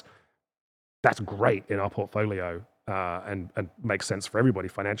 hours, that's great in our portfolio and makes sense for everybody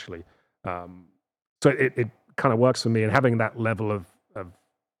financially. So it kind of works for me, and having that level of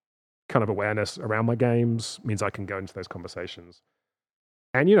kind of awareness around my games means I can go into those conversations.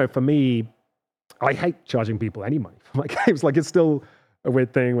 And for me, I hate charging people any money for my games. Like, it's still a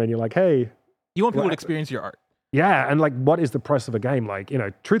weird thing when you're like, hey, you want people to experience your art. Yeah, and like, what is the price of a game? Like,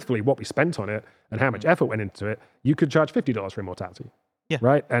 truthfully, what we spent on it and how much effort went into it, you could charge $50 for Immortality. Yeah.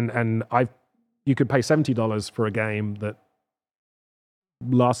 Right? And you could pay $70 for a game that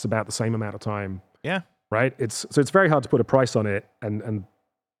lasts about the same amount of time. Yeah. Right? So it's very hard to put a price on it, and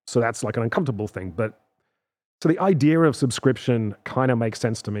so that's like an uncomfortable thing. But so the idea of subscription kind of makes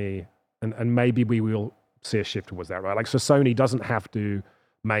sense to me, and maybe we will see a shift towards that, right? Like, so Sony doesn't have to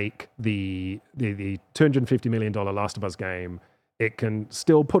make the $250 million Last of Us game. It can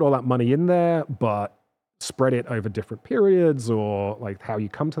still put all that money in there, but spread it over different periods, or like how you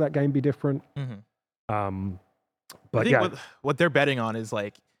come to that game be different. Mm-hmm. But I think what they're betting on is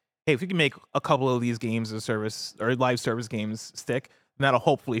like, hey, if we can make a couple of these games as a service or live service games stick, then that'll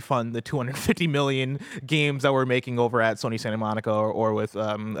hopefully fund the 250 million games that we're making over at Sony Santa Monica or with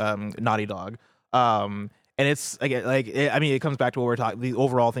Naughty Dog. And it's again, it comes back to what we're talking, the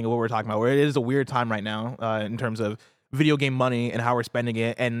overall thing of what we're talking about, where it is a weird time right now in terms of video game money and how we're spending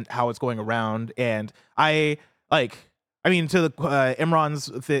it and how it's going around. And to the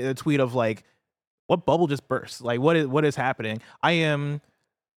Imran's tweet of like, what bubble just burst? Like, what is happening? I am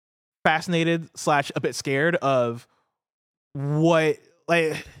fascinated / a bit scared of what,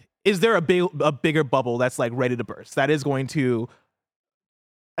 like, is there a bigger bubble that's like ready to burst that is going to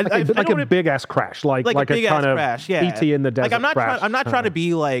like a big ass crash, like a big kind of crash, ET in the desert. Like, I'm not trying to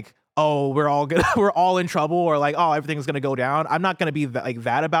be like, oh, we're all in trouble, or like, oh, everything's gonna go down. I'm not gonna be like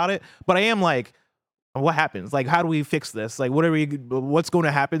that about it, but I am like, what happens? Like, how do we fix this? Like, what's going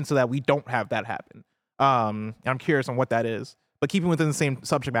to happen so that we don't have that happen? I'm curious on what that is. But keeping within the same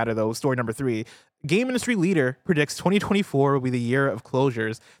subject matter, though, story number 3. Game industry leader predicts 2024 will be the year of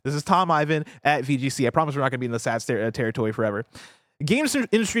closures. This is Tom Ivan at VGC. I promise we're not going to be in the sad territory forever. Games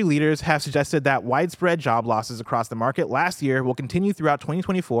industry leaders have suggested that widespread job losses across the market last year will continue throughout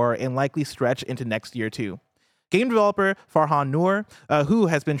 2024 and likely stretch into next year, too. Game developer Farhan Noor, who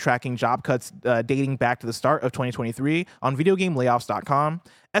has been tracking job cuts dating back to the start of 2023 on videogamelayoffs.com,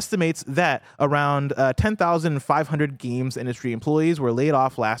 estimates that around 10,500 games industry employees were laid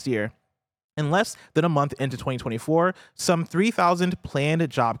off last year. In less than a month into 2024, some 3,000 planned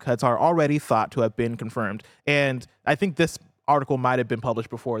job cuts are already thought to have been confirmed. And I think this article might have been published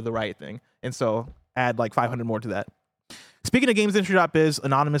before the Riot thing. And so add like 500 more to that. Speaking of GamesIndustry.biz,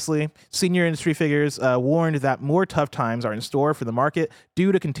 anonymously, senior industry figures warned that more tough times are in store for the market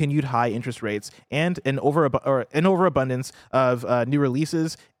due to continued high interest rates and an overabundance of new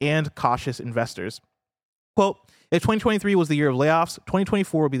releases and cautious investors. Quote, if 2023 was the year of layoffs,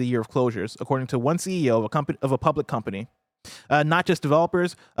 2024 will be the year of closures, according to one CEO of a public company. Not just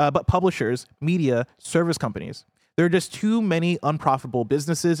developers, but publishers, media, service companies. There are just too many unprofitable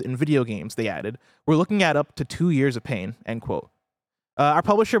businesses in video games, they added. We're looking at up to 2 years of pain, end quote. Our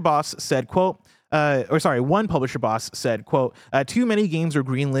publisher boss said, quote, one publisher boss said, quote, too many games were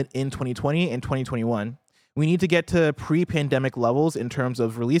greenlit in 2020 and 2021. We need to get to pre-pandemic levels in terms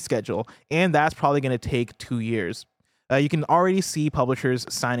of release schedule, and that's probably going to take 2 years. You can already see publishers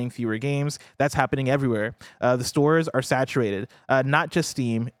signing fewer games. That's happening everywhere. The stores are saturated. Not just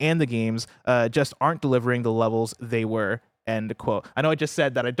Steam, and the games just aren't delivering the levels they were, end quote. I know I just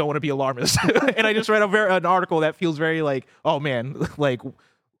said that I don't want to be alarmist, and I just read an article that feels very like, oh man, like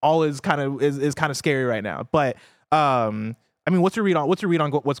all is kind of scary right now. But I mean, what's your read on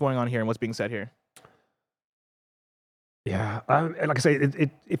what's going on here and what's being said here? Yeah, like I say,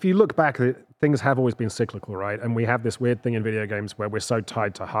 if you look back, things have always been cyclical, right? And we have this weird thing in video games where we're so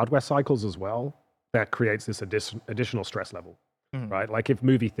tied to hardware cycles as well that creates this additional stress level, right? Like if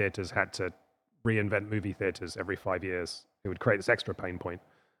movie theaters had to reinvent movie theaters every 5 years. It would create this extra pain point.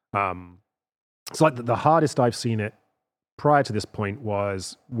 So like the hardest I've seen it prior to this point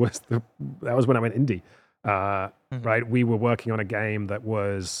that was when I went indie. Right, we were working on a game that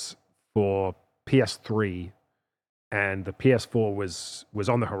was for PS3, and the PS4 was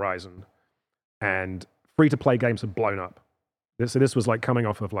on the horizon, and free-to-play games had blown up. This was like coming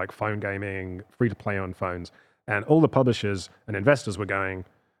off of like phone gaming, free-to-play on phones, and all the publishers and investors were going,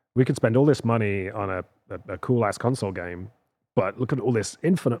 we could spend all this money on a cool-ass console game, but look at all this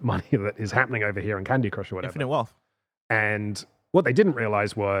infinite money that is happening over here in Candy Crush or whatever. Infinite wealth. And what they didn't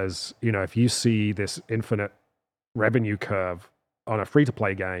realize was, if you see this infinite revenue curve on a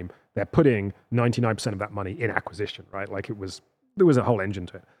free-to-play game, they're putting 99% of that money in acquisition, right? Like there was a whole engine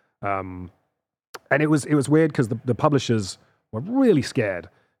to it. And it was weird because the publishers were really scared.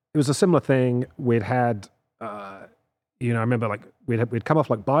 It was a similar thing. We'd had, I remember like we'd come off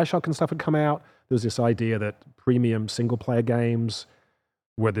like BioShock and stuff had come out. There was this idea that premium single-player games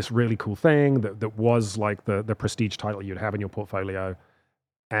were this really cool thing that was like the prestige title you'd have in your portfolio.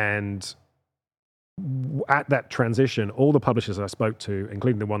 And at that transition, all the publishers I spoke to,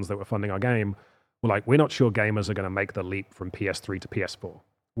 including the ones that were funding our game, were like, we're not sure gamers are going to make the leap from PS3 to PS4.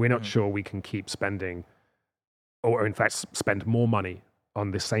 We're not sure we can keep spending, or in fact spend more money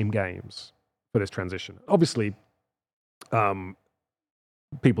on the same games for this transition. Obviously,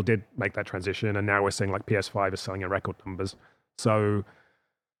 people did make that transition, and now we're seeing like PS5 is selling in record numbers. So,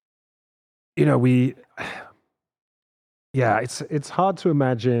 it's hard to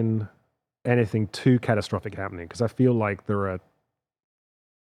imagine anything too catastrophic happening, because I feel like there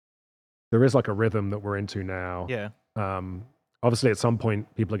is like a rhythm that we're into now. Yeah. Obviously, at some point,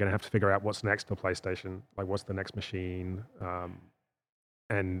 people are going to have to figure out what's next for PlayStation, like what's the next machine,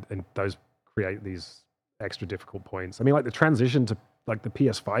 and those create these extra difficult points. I mean, like the transition to like the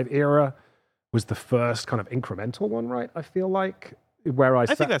PS5 era was the first kind of incremental one, right? I feel like where I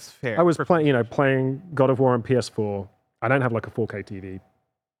think that's fair. I was playing God of War on PS4. I don't have like a 4K TV,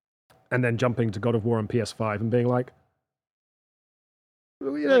 and then jumping to God of War on PS5 and being like,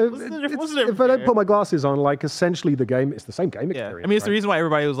 if I don't put my glasses on, like essentially it's the same game experience. I mean, it's the right? reason why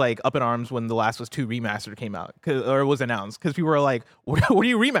everybody was like up in arms when The Last of Us 2 Remastered came out or was announced, because people were like, what are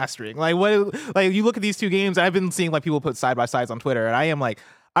you remastering? Like, what? Like, you look at these two games, I've been seeing like people put side by sides on Twitter, and I am like,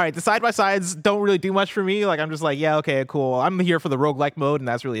 all right, the side by sides don't really do much for me. Like, I'm just like, yeah, okay, cool. I'm here for the roguelike mode, and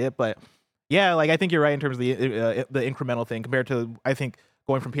that's really it. But yeah, like I think you're right in terms of the incremental thing compared to, I think,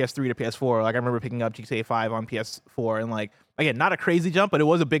 going from PS3 to PS4. Like I remember picking up GTA 5 on PS4, and like, again, not a crazy jump, but it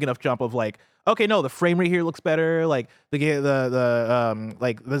was a big enough jump of like, okay, no, the frame rate here looks better. Like like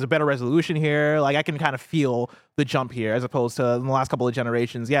there's a better resolution here. Like I can kind of feel the jump here as opposed to in the last couple of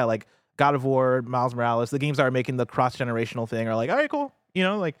generations. Yeah, like God of War, Miles Morales, the games that are making the cross-generational thing are like, all right, cool.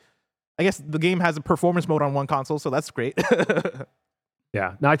 Like I guess the game has a performance mode on one console, so that's great.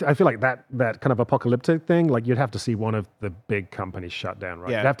 Yeah, no, I feel like that kind of apocalyptic thing, like you'd have to see one of the big companies shut down,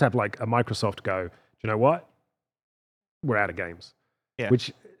 right? Yeah. You'd have to have like a Microsoft go, do you know what? We're out of games. Yeah.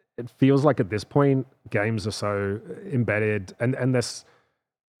 Which it feels like at this point, games are so embedded and they're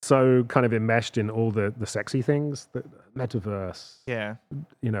so kind of enmeshed in all the sexy things, the metaverse. Yeah.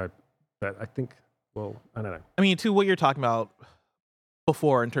 But I think, well, I don't know. I mean, to what you're talking about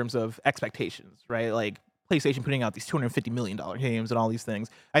before in terms of expectations, right? Like PlayStation putting out these $250 million games and all these things.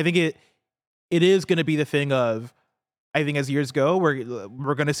 I think it is going to be the thing of, I think as years go,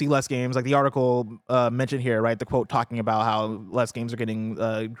 we're going to see less games. Like the article mentioned here, right? The quote talking about how less games are getting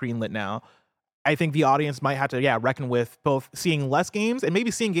greenlit now. I think the audience might have to, reckon with both seeing less games and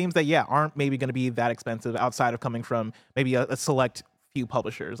maybe seeing games that, aren't maybe going to be that expensive outside of coming from maybe a select few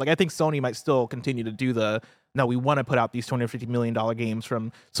publishers. Like I think Sony might still continue to do no, we want to put out these $250 million games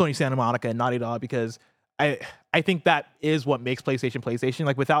from Sony Santa Monica and Naughty Dog, because I think that is what makes PlayStation.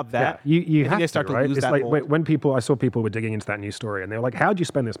 Like without that, you I think have they start to right? lose it's that like hold. when I saw people were digging into that news story, and they were like, "How do you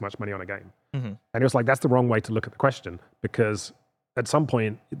spend this much money on a game?" Mm-hmm. And it was like, that's the wrong way to look at the question, because at some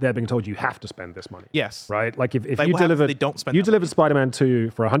point they're being told you have to spend this money. Yes, right. Like if like you delivered, they don't spend. You delivered Spider-Man 2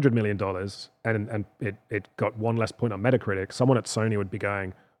 for $100 million, and it got one less point on Metacritic. Someone at Sony would be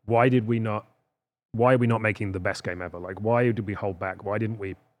going, "Why are we not making the best game ever? Like, why did we hold back? Why didn't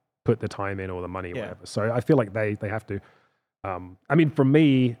we put the time in or the money or whatever?" So I feel like they have to. I mean, for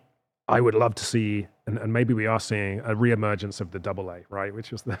me, I would love to see, and maybe we are seeing a reemergence of the AA, right?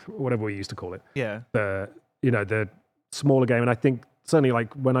 Which was whatever we used to call it. Yeah. The smaller game. And I think certainly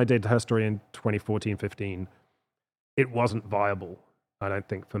like when I did Her Story in 2014, 15, it wasn't viable, I don't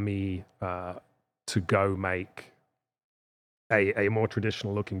think, for me to go make a more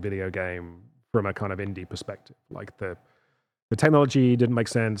traditional looking video game from a kind of indie perspective. Like the the technology didn't make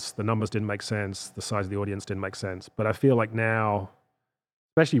sense, the numbers didn't make sense, the size of the audience didn't make sense. But I feel like now,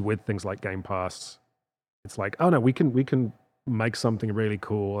 especially with things like Game Pass, it's like, oh no, we can make something really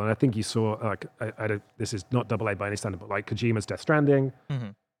cool. And I think you saw, like, this is not AA by any standard, but like Kojima's Death Stranding,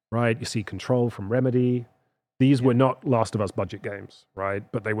 right? You see Control from Remedy. These were not Last of Us budget games, right?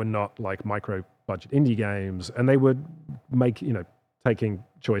 But they were not like micro budget indie games, and they would make, taking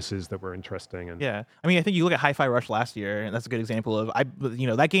choices that were interesting. And yeah, I mean, I think you look at Hi-Fi Rush last year, and that's a good example of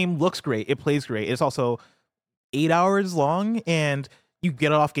that game looks great, it plays great. It's also 8 hours long, and you get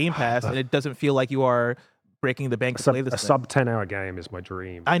it off Game Pass, and it doesn't feel like you are breaking the bank to play this. A sub 10-hour game is my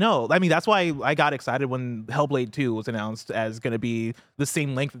dream. I know. I mean, that's why I got excited when Hellblade 2 was announced as going to be the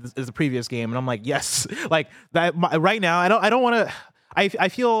same length as the previous game, and I'm like, yes, like that. Right now, I don't want to. I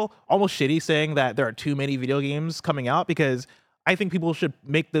feel almost shitty saying that there are too many video games coming out, because I think people should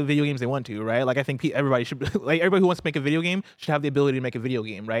make the video games they want to, right? Like, I think everybody should, like, everybody who wants to make a video game should have the ability to make a video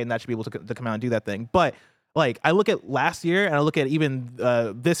game, right? And that should be able to come out and do that thing. But like, I look at last year and I look at even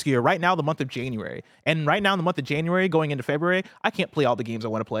this year, right now, the month of January. And right now, in the month of January, going into February, I can't play all the games I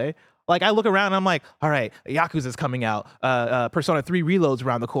want to play. Like, I look around and I'm like, all right, Yakuza's coming out. Persona 3 Reload's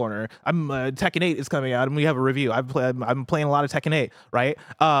around the corner. Tekken 8 is coming out, and we have a review. I'm playing a lot of Tekken 8, right?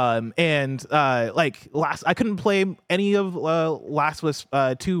 I couldn't play any of Last of Us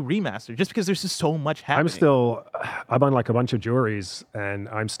 2 Remastered just because there's just so much happening. I'm on like a bunch of juries, and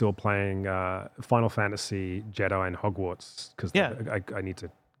I'm still playing Final Fantasy, Jedi, and Hogwarts, because I need to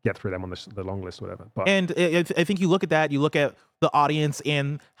get through them on the long list or whatever. But I think you look at that, you look at the audience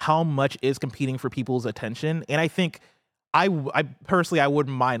and how much is competing for people's attention. And I think I personally, I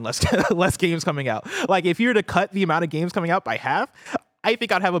wouldn't mind less games coming out. Like, if you were to cut the amount of games coming out by half, I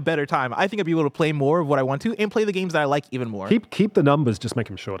think I'd have a better time. I think I'd be able to play more of what I want to and play the games that I like even more. Keep the numbers, just make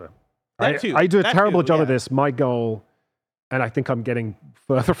them shorter. I do a terrible job of this. My goal, and I think I'm getting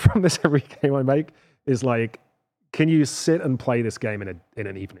further from this every game I make, is like, can you sit and play this game in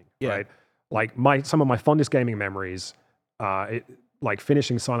an evening, right? Like, some of my fondest gaming memories, like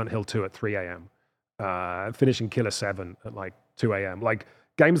finishing Silent Hill 2 at 3 a.m., finishing Killer 7 at like 2 a.m. Like,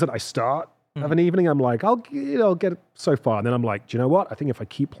 games that I start of an evening, I'm like, I'll get so far. And then I'm like, do you know what? I think if I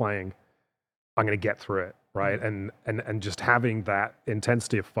keep playing, I'm going to get through it, right? And just having that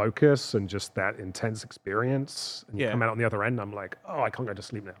intensity of focus and just that intense experience, and you come out on the other end, I'm like, oh, I can't go to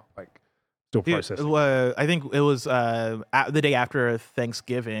sleep now. Like, still processing. I think it was the day after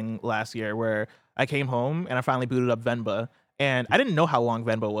Thanksgiving last year where I came home and I finally booted up Venba. And I didn't know how long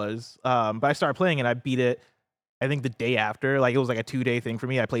Venba was, but I started playing and I beat it, I think, the day after. Like, it was like a 2-day thing for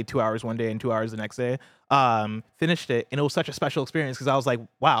me. I played 2 hours one day and 2 hours the next day. Finished it, and it was such a special experience because I was like,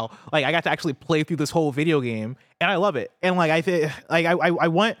 wow, like, I got to actually play through this whole video game, and I love it. And like, I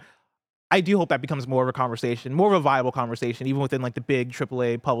do hope that becomes more of a conversation, more of a viable conversation, even within like the big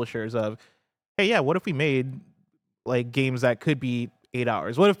AAA publishers of, hey, yeah, what if we made like games that could be 8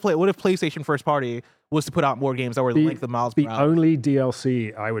 hours? What if PlayStation first party was to put out more games that were the length of miles per hour? The only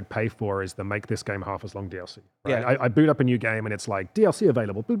DLC I would pay for is the make this game half as long DLC. Right? Yeah. I boot up a new game and it's like DLC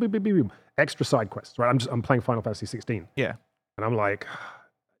available, boom, boom, boom, boom, boom. Extra side quests, right? I'm playing Final Fantasy 16. Yeah. And I'm like,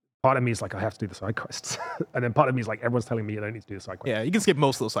 part of me is like, I have to do the side quests. And then part of me is like, everyone's telling me you don't need to do the side quests. Yeah, you can skip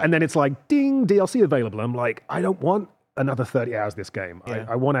most of those side And then it's like, ding, DLC available. I'm like, I don't want another 30 hours this game. Yeah.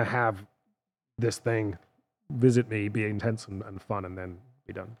 I want to have this thing visit me, be intense and fun, and then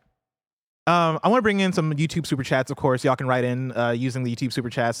be done. I want to bring in some YouTube super chats. Of course, y'all can write in using the YouTube super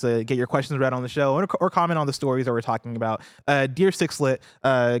chats to get your questions read on the show or comment on the stories that we're talking about. Dear Sixlet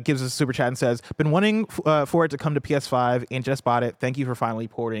gives us a super chat and says, "Been wanting for it to come to PS5 and just bought it. Thank you for finally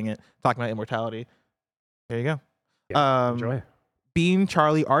porting it." Talking about Immortality. There you go. Yeah, enjoy. Bean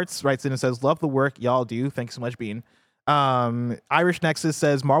Charlie Arts writes in and says, "Love the work y'all do. Thanks so much, Bean." Irish Nexus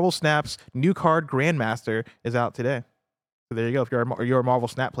says, "Marvel Snap's new card Grandmaster is out today." So there you go. If you're a Marvel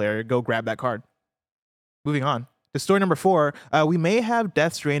Snap player, go grab that card. Moving on to story number 4. We may have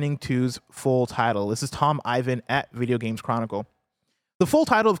Death Stranding 2's full title. This is Tom Ivan at Video Games Chronicle. The full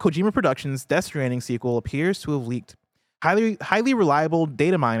title of Kojima Productions' Death Stranding sequel appears to have leaked. Highly reliable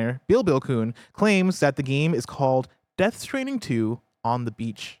data miner Bill Kuhn claims that the game is called Death Stranding 2 on the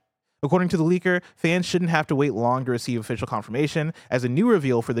Beach. According to the leaker, fans shouldn't have to wait long to receive official confirmation, as a new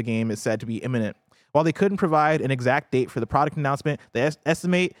reveal for the game is said to be imminent. While they couldn't provide an exact date for the product announcement, they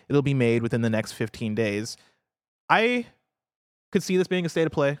estimate it'll be made within the next 15 days. I could see this being a state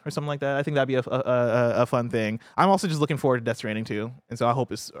of play or something like that. I think that'd be a fun thing. I'm also just looking forward to Death Stranding 2, and so I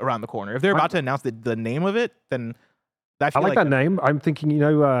hope it's around the corner. If they're about to announce the name of it, then I like that name. I'm thinking,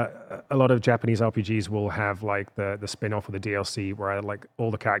 a lot of Japanese RPGs will have like the spin-off or the DLC where like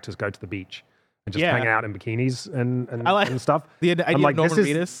all the characters go to the beach. and just Yeah. hang out in bikinis and I like and stuff. the idea I'm like, of Norman this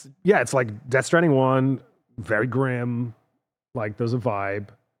is Reedus. yeah, it's like Death Stranding 1, very grim. Like there's a vibe.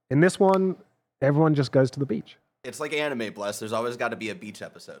 In this one, everyone just goes to the beach. It's like anime, Bless. There's always got to be a beach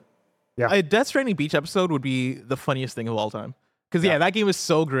episode. Yeah. A Death Stranding beach episode would be the funniest thing of all time. Because yeah, that game is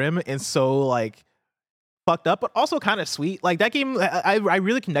so grim and so like fucked up, but also kind of sweet. Like that game, I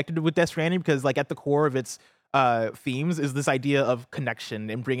really connected with Death Stranding because like at the core of its themes is this idea of connection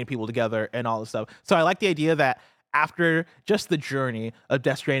and bringing people together and all this stuff. So I like the idea that after just the journey of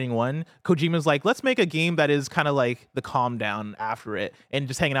Death Stranding 1, Kojima's like, let's make a game that is kind of like the calm down after it and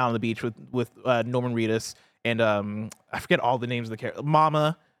just hanging out on the beach with Norman Reedus and I forget all the names of the characters,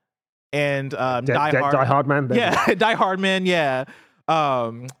 Mama and Die Hard. Die Hard Man. Baby. Yeah, Die Hard Man. Yeah.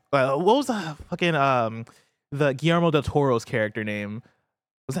 What was the fucking the Guillermo del Toro's character name?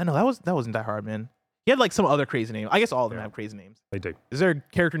 Was that that wasn't Die Hard Man. He had like some other crazy name. I guess all of them have crazy names. They do. Is there a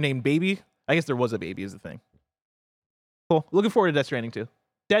character named Baby? I guess there was a baby is the thing. Cool. Looking forward to Death Stranding too.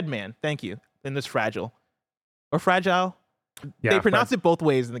 Dead Man, thank you. In this Fragile. Or Fragile. Yeah, they pronounce it both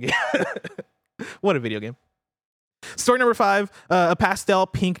ways in the game. What a video game. Story number 5, a pastel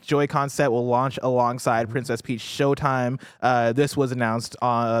pink Joy-Con set will launch alongside Princess Peach Showtime. This was announced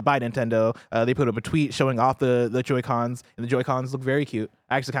by Nintendo. They put up a tweet showing off the Joy-Cons, and the Joy-Cons look very cute.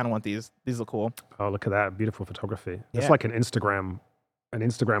 I actually kind of want these. These look cool. Oh, look at that. Beautiful photography. Yeah. It's like an Instagram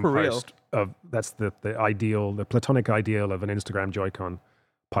For real. post of that's the ideal, the platonic ideal of an Instagram Joy-Con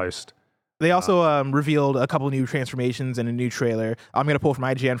post. They also revealed a couple new transformations and a new trailer. I'm going to pull from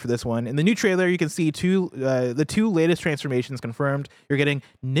IGN for this one. In the new trailer, you can see the two latest transformations confirmed. You're getting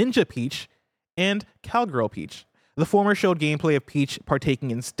Ninja Peach and Cowgirl Peach. The former showed gameplay of Peach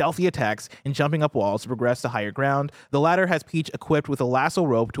partaking in stealthy attacks and jumping up walls to progress to higher ground. The latter has Peach equipped with a lasso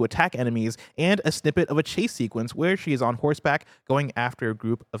rope to attack enemies and a snippet of a chase sequence where she is on horseback going after a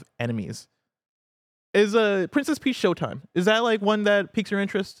group of enemies. Is Princess Peach Showtime? Is that like one that piques your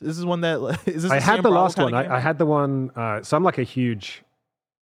interest? Is this one that is this? I had the Barlow last kinda one. game? I had the one. So I'm like a huge,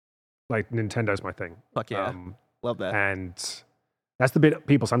 like Nintendo's my thing. Fuck yeah, love that. And that's the bit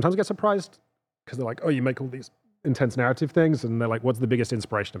people sometimes get surprised because they're like, oh, you make all these intense narrative things, and they're like, what's the biggest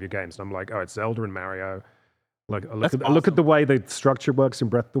inspiration of your games? And I'm like, oh, it's Zelda and Mario. Like, I look at the way the structure works in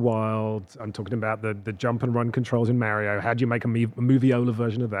Breath of the Wild. I'm talking about the jump and run controls in Mario. How do you make a movie-ola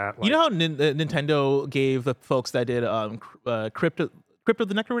version of that? Like, You know how Nintendo gave the folks that did Crypt of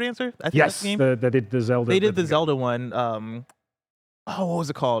the Necrodancer? I think that's yes, the game. they did the Zelda. They did the Zelda one. What was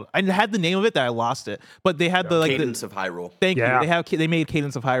it called? I had the name of it that I lost it, but they had the Cadence of Hyrule. Thank Yeah. you. They made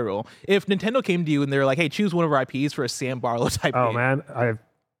Cadence of Hyrule. If Nintendo came to you and they were like, "Hey, choose one of our IPs for a Sam Barlow type," Oh game. man, I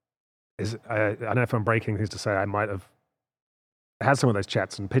don't know if I'm breaking things to say. I might have had some of those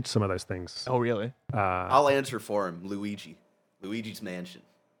chats and pitched some of those things. Oh really? I'll answer for him. Luigi's Mansion.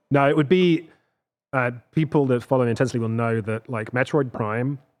 No, it would be people that follow intensely will know that like Metroid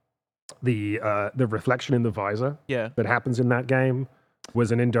Prime, the reflection in the visor Yeah. that happens in that game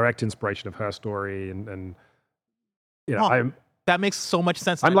was an indirect inspiration of her story, and you know, Huh. That makes so much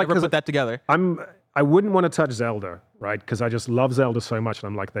sense. I'm I like, never 'cause put that together. I wouldn't want to touch Zelda, right? Because I just love Zelda so much, and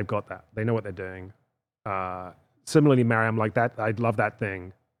I'm like, they've got that. They know what they're doing. Similarly, Mario, I'm like that. I'd love that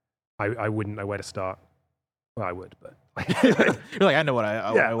thing. I wouldn't know where to start. Well, I would, but You're like, I know what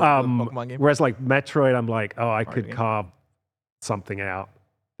I yeah. want with Pokemon game. Whereas like Metroid, I'm like, oh, I could game. carve something out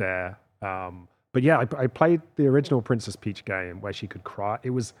there. But yeah, I played the original Princess Peach game where she could cry.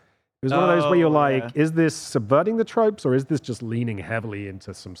 It was one of those where you're like, is this subverting the tropes or is this just leaning heavily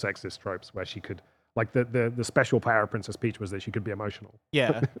into some sexist tropes where she could, like the special power of Princess Peach was that she could be emotional.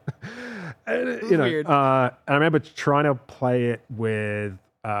 Yeah. And, Weird. and I remember trying to play it with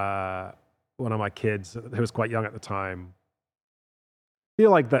one of my kids who was quite young at the time. I feel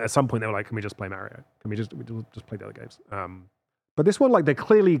like that at some point they were like, can we just play Mario? Can we just play the other games? But this one, like they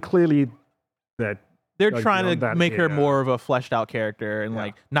clearly that They're like, trying beyond to that, make her yeah. more of a fleshed out character and Yeah.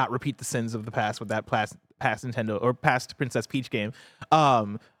 like not repeat the sins of the past with that past Nintendo or past Princess Peach game.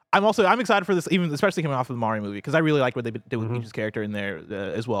 I'm excited for this, even especially coming off of the Mario movie, because I really like what they did with Peach's character in there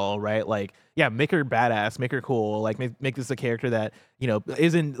as well, right? Like, yeah, make her badass, make her cool, like make this a character that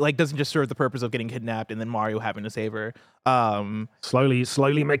doesn't just serve the purpose of getting kidnapped and then Mario having to save her.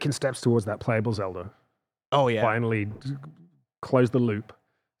 slowly making steps towards that playable Zelda. Oh yeah, Finally close the loop.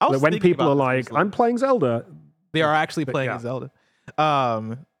 I was That when thinking people are about this like, recently. I'm playing Zelda, They are actually But playing yeah. as Zelda.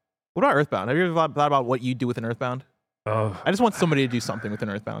 What about Earthbound? Have you ever thought about what you do with an Earthbound? oh, I just want somebody to do something with an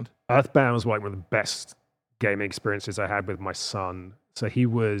Earthbound. Earthbound was like one of the best gaming experiences I had with my son. So he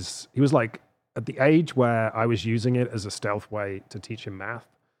was like at the age where I was using it as a stealth way to teach him math.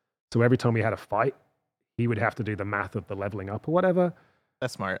 So every time we had a fight, he would have to do the math of the leveling up or whatever.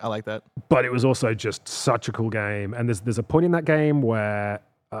 That's smart. I like that. But it was also just such a cool game. And there's a point in that game where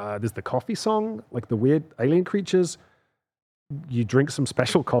there's the coffee song, like the weird alien creatures. You drink some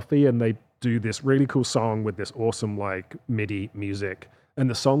special coffee and they do this really cool song with this awesome like MIDI music. And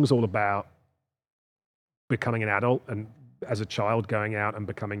the song's all about becoming an adult and as a child going out and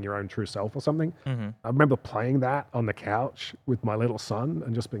becoming your own true self or something. Mm-hmm. I remember playing that on the couch with my little son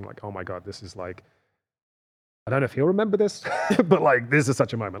and just being like, oh my God, this is like, I don't know if he'll remember this, but like this is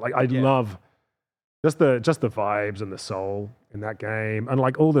such a moment. Like I love just the vibes and the soul in that game. And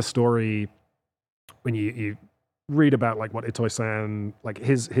like all the story when you read about like what Itoi-san, like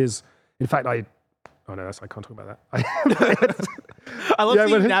his in fact I can't talk about that. I love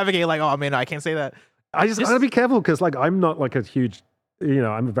seeing you navigate like, oh man, I can't say that. I gotta be careful because like I'm not like a huge,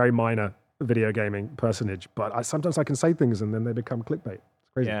 I'm a very minor video gaming personage, but sometimes I can say things and then they become clickbait.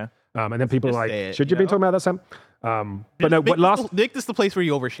 It's crazy. Yeah. And then people are like, it, should you be talking about that, Sam? But no, make this the place where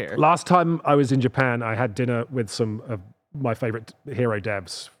you overshare. Last time I was in Japan, I had dinner with some of my favorite hero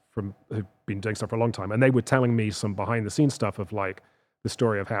devs who've been doing stuff for a long time. And they were telling me some behind the scenes stuff of like the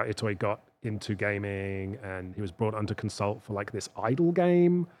story of how Itoi got into gaming and he was brought on to consult for like this idle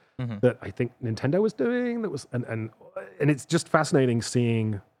game that I think Nintendo was doing. That was and it's just fascinating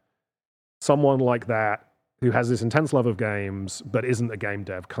seeing someone like that who has this intense love of games, but isn't a game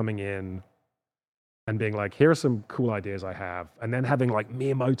dev coming in and being like, here are some cool ideas I have. And then having like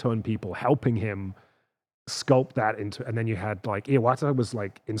Miyamoto and people helping him sculpt that into, and then you had like, Iwata was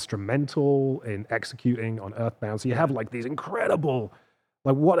like instrumental in executing on Earthbound. So you have like these incredible,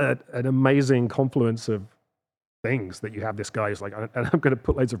 like what an amazing confluence of things that you have this guy who's like, and I'm going to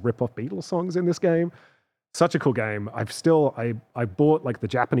put loads of rip-off Beatles songs in this game. Such a cool game. I bought like the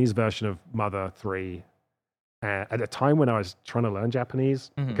Japanese version of Mother 3 at a time when I was trying to learn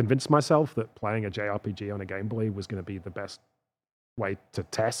Japanese, convinced myself that playing a JRPG on a Game Boy was going to be the best way to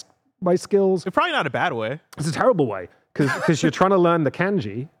test my skills. It's probably not a bad way. It's a terrible way because you're trying to learn the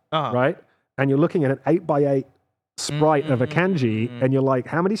kanji, right? And you're looking at an 8x8 sprite of a kanji, and you're like,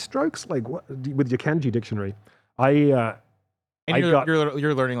 how many strokes? Like what with your kanji dictionary? You're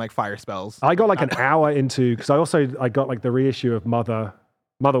learning like fire spells. I got like an hour into because I got like the reissue of Mother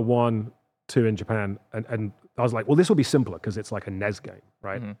 1, 2 in Japan, and I was like, well, this will be simpler because it's like a NES game,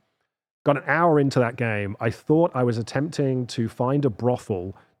 right? Got an hour into that game. I thought I was attempting to find a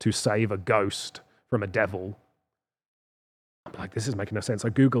brothel to save a ghost from a devil. I'm like, this is making no sense. I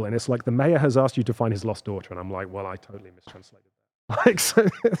Google and it's like, the mayor has asked you to find his lost daughter. And I'm like, well, I totally mistranslated that. Like, so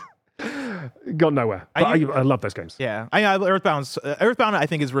got nowhere. But I love those games. Yeah. Earthbound, I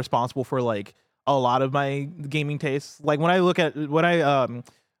think, is responsible for like a lot of my gaming tastes. Like when I look at like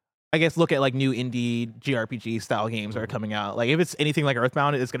new indie JRPG style games that are coming out. Like if it's anything like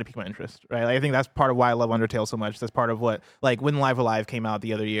Earthbound, it's going to pique my interest, right? Like, I think that's part of why I love Undertale so much. That's part of what, like when Live Alive came out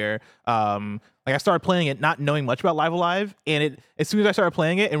the other year, like I started playing it not knowing much about Live Alive, and as soon as I started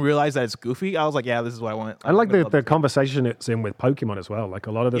playing it and realized that it's goofy, I was like, yeah, this is what I want. I like the conversation it's in with Pokemon as well. Like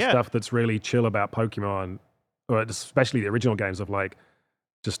a lot of the stuff that's really chill about Pokemon, or especially the original games of like,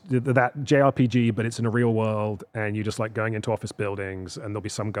 just that JRPG, but it's in a real world, and you're just like going into office buildings, and there'll be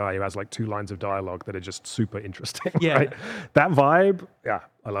some guy who has like 2 lines of dialogue that are just super interesting. Yeah, right? That vibe, yeah,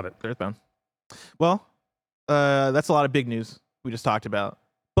 I love it. Earthbound. Well, that's a lot of big news we just talked about.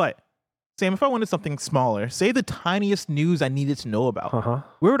 But Sam, if I wanted something smaller, say the tiniest news I needed to know about,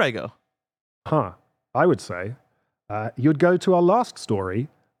 where would I go? I would say you'd go to our last story,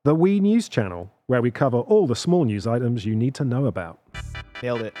 the Wii News channel, where we cover all the small news items you need to know about.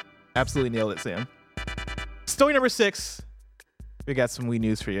 Nailed it. Absolutely nailed it, Sam. Story number 6. We got some Wii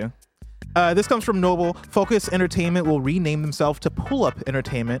news for you. This comes from Noble. Focus Entertainment will rename themselves to Pull Up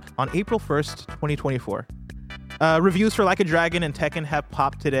Entertainment on April 1st, 2024. Reviews for Like a Dragon and Tekken have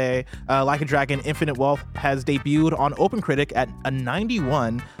popped today. Like a Dragon Infinite Wealth has debuted on OpenCritic at a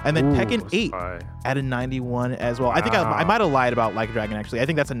 91, and then Tekken 8 at a 91 as well. Wow. I think I might have lied about Like a Dragon, actually. I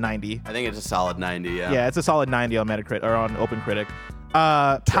think that's a 90. I think it's a solid 90, yeah. Yeah, it's a solid 90 on Metacritic, or on OpenCritic.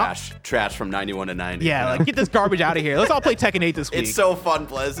 Trash from 91 to 90. Yeah, like get this garbage out of here. Let's all play Tekken 8 this week. It's so fun,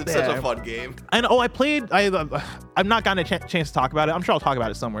 Blez. It's such a fun game. And I've not gotten a chance to talk about it. I'm sure I'll talk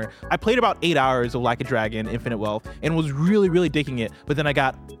about it somewhere. I played about 8 hours of Like a Dragon Infinite Wealth and was really, really digging it. But then I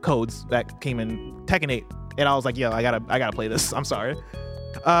got codes that came in Tekken 8, and I was like, yo, I gotta play this. I'm sorry.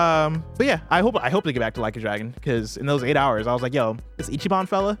 But yeah, I hope they get back to Like a Dragon, because in those 8 hours, I was like, yo, this Ichiban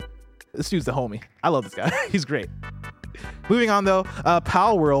fella, this dude's the homie. I love this guy. He's great. Moving on, though,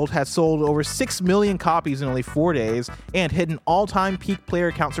 Pal World has sold over 6 million copies in only 4 days and hit an all-time peak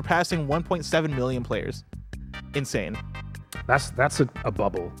player count, surpassing 1.7 million players. Insane. That's a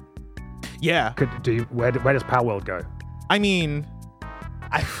bubble. Yeah. Where does Pal World go? I mean,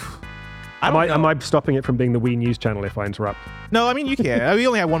 I don't know. Am I stopping it from being the Wii News channel if I interrupt? No, I mean, you can. We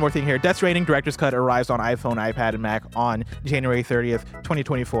only have one more thing here. Death Stranding Director's Cut arrives on iPhone, iPad, and Mac on January 30th,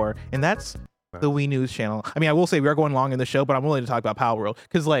 2024. And that's the Wii News channel. I mean, I will say we are going long in the show, but I'm willing to talk about Power World.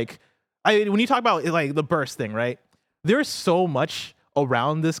 Because, like, when you talk about, like, the burst thing, right? There's so much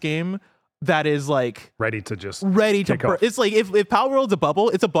around this game that is, like... ready to burst. It's like, if Power World's a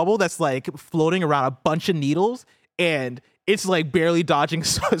bubble, it's a bubble that's, like, floating around a bunch of needles, and... it's like barely dodging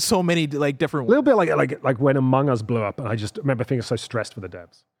so many like different. A little bit like when Among Us blew up, and I just remember feeling so stressed for the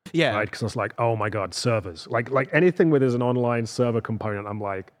devs. Yeah, right, because I was like, oh my god, servers. Like anything where there's an online server component, I'm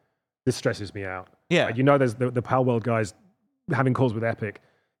like, this stresses me out. Yeah, like, you know, there's the Power World guys having calls with Epic.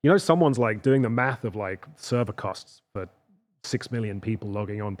 You know, someone's like doing the math of like server costs for 6 million people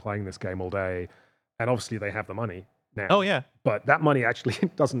logging on playing this game all day, and obviously they have the money now. Oh yeah, but that money actually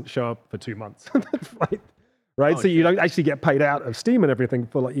doesn't show up for 2 months. Right, so you don't actually get paid out of Steam and everything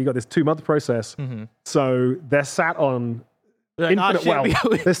for like you got this 2-month process. Mm-hmm. So they're sat on infinite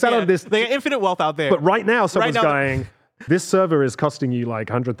wealth. They're sat on this. They got infinite wealth out there. But right now, someone's going, this server is costing you like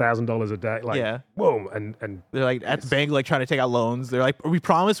 $100,000 a day. Like, whoa, and they're like at the bank, like trying to take out loans. They're like, we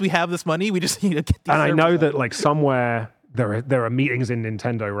promise we have this money. We just need to get these. And I know that like somewhere there are meetings in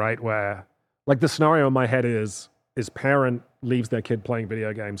Nintendo, right, where like the scenario in my head is parent leaves their kid playing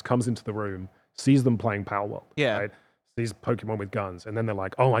video games, comes into the room, sees them playing Power World, right? Sees Pokemon with guns, and then they're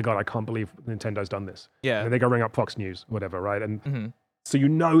like, oh my god, I can't believe Nintendo's done this. Yeah. And then they go ring up Fox News, whatever, right? And so you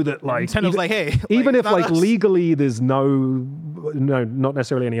know that like Nintendo's like, hey, even if like legally there's no, not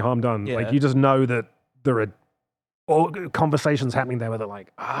necessarily any harm done, like you just know that there are conversations happening there where they're like,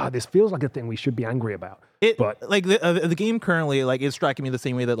 this feels like a thing we should be angry about. But like the game currently like is striking me the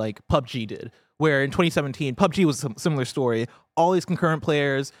same way that like PUBG did, where in 2017 PUBG was a similar story. All these concurrent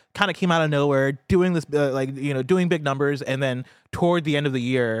players kind of came out of nowhere doing this doing big numbers, and then toward the end of the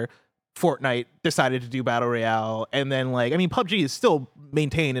year Fortnite decided to do battle royale, and then like I mean PUBG is still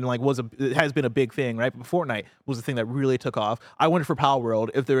maintained and like it has been a big thing, right? But Fortnite was the thing that really took off. I wonder for Power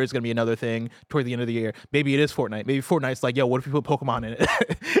World if there is going to be another thing toward the end of the year. Maybe it is Fortnite. Maybe Fortnite's like, yo, what if we put Pokemon in it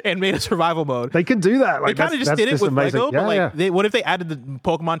and made a survival mode? They could do that. Like they kind of just did it with amazing. Lego, but like what if they added the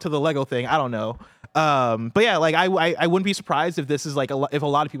Pokemon to the Lego thing? I don't know. But yeah, like I wouldn't be surprised if this is like if a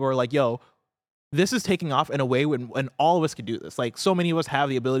lot of people are like, yo, this is taking off in a way when all of us can do this. Like so many of us have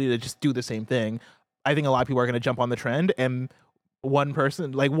the ability to just do the same thing. I think a lot of people are going to jump on the trend, and one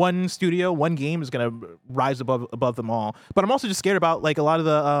person, like one studio, one game is going to rise above them all. But I'm also just scared about like a lot of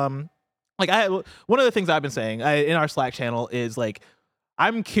the one of the things I've been saying in our Slack channel is like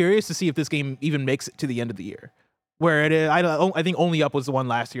I'm curious to see if this game even makes it to the end of the year. Where it is, I think Only Up was the one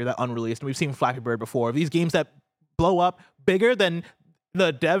last year that unreleased, and we've seen Flappy Bird before. These games that blow up bigger than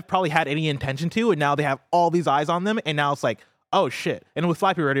the dev probably had any intention to, and now they have all these eyes on them, and now it's like, oh shit. And with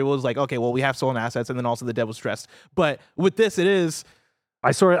Flappy Bird, it was like, okay, well we have stolen assets, and then also the dev was stressed. But with this, it is.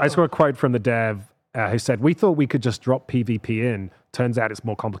 I saw a quote from the dev who said, "We thought we could just drop PvP in. Turns out it's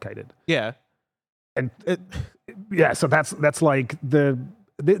more complicated." Yeah, and so that's like this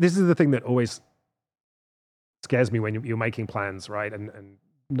is the thing that always scares me when you're making plans, right? And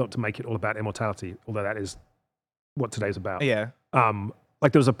not to make it all about immortality, although that is what today's about. Yeah.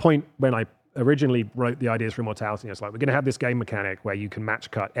 Like there was a point when I originally wrote the ideas for Immortality, and it's like, we're going to have this game mechanic where you can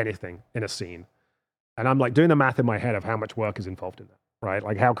match cut anything in a scene. And I'm like doing the math in my head of how much work is involved in that, right?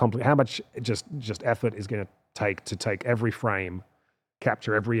 Like how much just effort is going to take every frame,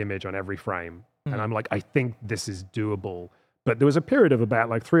 capture every image on every frame. Mm-hmm. And I'm like, I think this is doable. But there was a period of about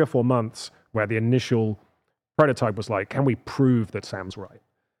like 3 or 4 months where the initial prototype was like, can we prove that Sam's right?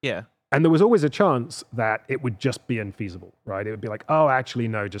 Yeah. And there was always a chance that it would just be infeasible, right? It would be like, oh, actually,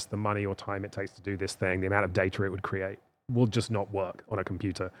 no, just the money or time it takes to do this thing, the amount of data it would create will just not work on a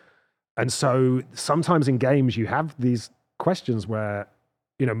computer. And so sometimes in games, you have these questions where,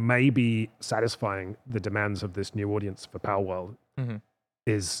 maybe satisfying the demands of this new audience for Power World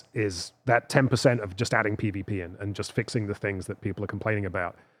is that 10% of just adding PvP in and just fixing the things that people are complaining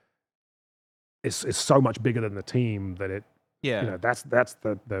about is so much bigger than the team that it, that's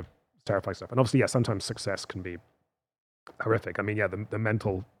the terrifying stuff. And obviously, sometimes success can be horrific. I mean, the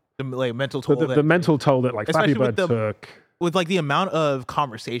mental toll, the mental toll that like Flappy Bird took. With like the amount of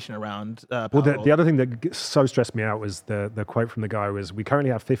conversation around. The other thing that so stressed me out was the quote from the guy was, "We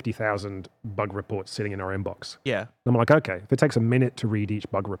currently have 50,000 bug reports sitting in our inbox." Yeah. And I'm like, okay, if it takes a minute to read each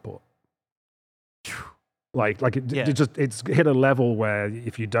bug report, it's hit a level where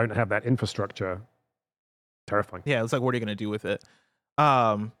if you don't have that infrastructure, terrifying. Yeah, it's like, what are you going to do with it?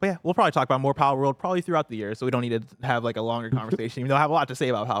 But yeah, we'll probably talk about more Power World probably throughout the year, so we don't need to have like a longer conversation. Even though I have a lot to say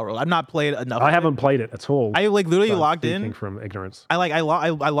about Power World, I've not played enough. I haven't played it at all. I like literally so I'm logged speaking in from ignorance. I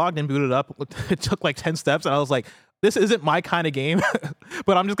logged in, booted up. It took like 10 steps, and I was like, this isn't my kind of game.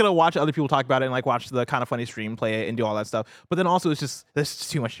 But I'm just gonna watch other people talk about it and like watch the Kind of Funny stream, play it, and do all that stuff. But then also, there's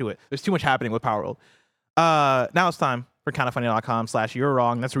just too much to it. There's too much happening with Power World. Now it's time for kindoffunny.com/you're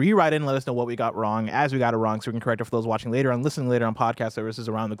wrong. That's where you write in and let us know what we got wrong, as we got it wrong, so we can correct it for those watching later on, listening later on podcast services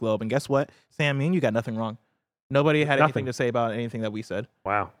around the globe. And guess what, Sam, me and you got nothing wrong. Nobody had anything to say about anything that we said.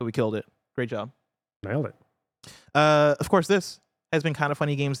 Wow. But we killed it. Great job. Nailed it. Of course, this has been Kind of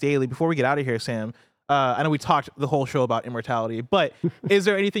Funny Games Daily. Before we get out of here, Sam, I know we talked the whole show about Immortality, but is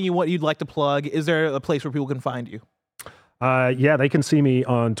there anything you'd like to plug? Is there a place where people can find you? Yeah, they can see me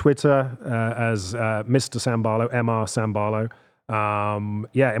on Twitter as Mr. Sam Barlow, MR Sam Barlow.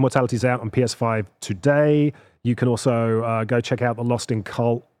 Yeah, Immortality's out on PS5 today. You can also go check out the Lost in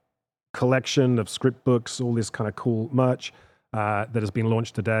Cult collection of script books, all this kind of cool merch that has been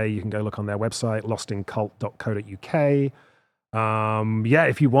launched today. You can go look on their website, lostincult.co.uk. Yeah,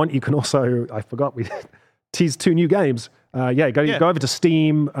 if you want, you can also, I forgot, we teased 2 new games. Go over to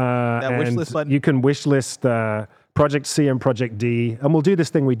Steam and you can wishlist Project C and Project D. And we'll do this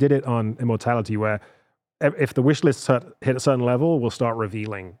thing, we did it on Immortality, where if the wish lists hit a certain level, we'll start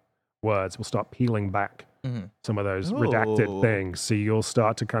revealing words. We'll start peeling back some of those redacted things. So you'll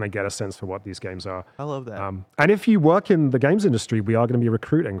start to kind of get a sense for what these games are. I love that. And if you work in the games industry, we are going to be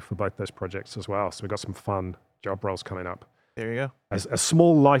recruiting for both those projects as well. So we've got some fun job roles coming up. There you go. As a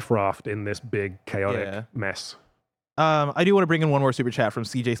small life raft in this big chaotic mess. I do want to bring in one more super chat from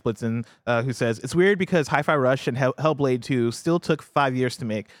CJ Splitzen, who says, it's weird because Hi-Fi Rush and Hellblade 2 still took 5 years to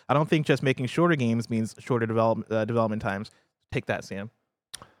make. I don't think just making shorter games means shorter development times. Take that, Sam.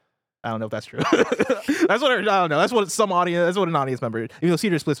 I don't know if that's true. That's what I don't know. That's what an audience member, even though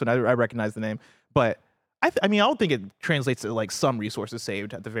CJ Splitzen, I recognize the name. But I mean, I don't think it translates to like some resources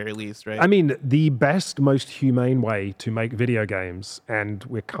saved at the very least, right? I mean, the best, most humane way to make video games, and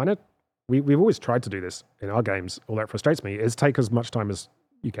we've always tried to do this in our games, all that frustrates me, is take as much time as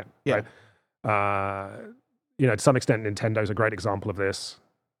you can. Yeah. Right? To some extent, Nintendo's a great example of this.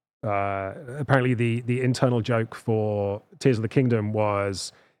 Apparently, the internal joke for Tears of the Kingdom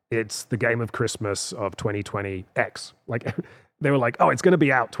was, it's the game of Christmas of 2020 X. Like, they were like, oh, it's going to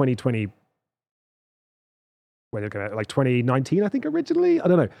be out 2020. When they're going to, like 2019, I think originally. I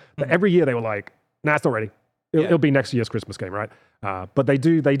don't know. But every year they were like, nah, it's not ready. It'll be next year's Christmas game, right? But they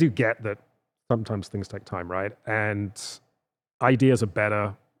do get that sometimes things take time, right? And ideas are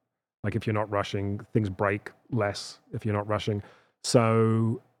better. Like if you're not rushing, things break less if you're not rushing.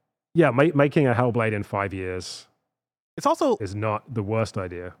 So yeah, making a Hellblade in 5 years is not the worst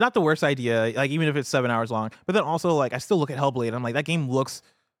idea. Not the worst idea, like even if it's 7 hours long. But then also, like, I still look at Hellblade and I'm like, that game looks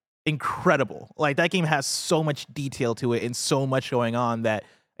incredible. Like that game has so much detail to it and so much going on that,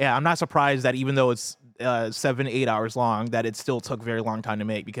 yeah, I'm not surprised that even though it's 7-8 hours long, that it still took a very long time to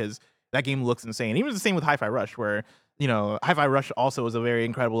make, because that game looks insane. Even the same with Hi-Fi Rush, where Hi-Fi Rush also is a very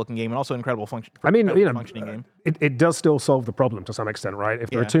incredible looking game and also incredible functioning game. It does still solve the problem to some extent, right?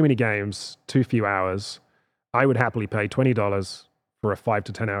 If there are too many games, too few hours, I would happily pay $20 for a 5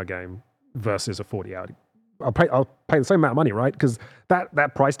 to 10 hour game versus a 40-hour. I'll pay the same amount of money, right? Because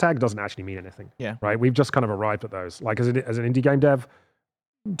that price tag doesn't actually mean anything. Yeah. Right. We've just kind of arrived at those. Like as an indie game dev,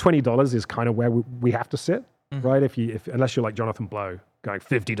 $20 is kind of where we have to sit, right? If unless you're like Jonathan Blow going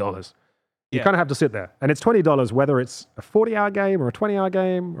 $50, you kind of have to sit there. And it's $20 whether it's a 40-hour game or a 20-hour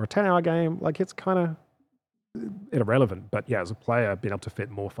game or a 10-hour game. Like it's kind of irrelevant. But yeah, as a player, being able to fit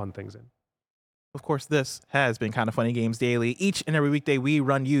more fun things in. Of course, this has been Kind of Funny Games Daily. Each and every weekday, we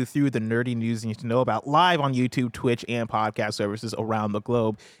run you through the nerdy news you need to know about live on YouTube, Twitch, and podcast services around the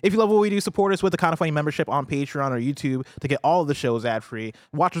globe. If you love what we do, support us with the Kind of Funny membership on Patreon or YouTube to get all of the shows ad-free,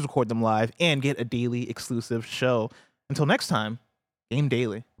 watch us record them live, and get a daily exclusive show. Until next time, game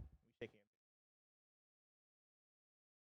daily.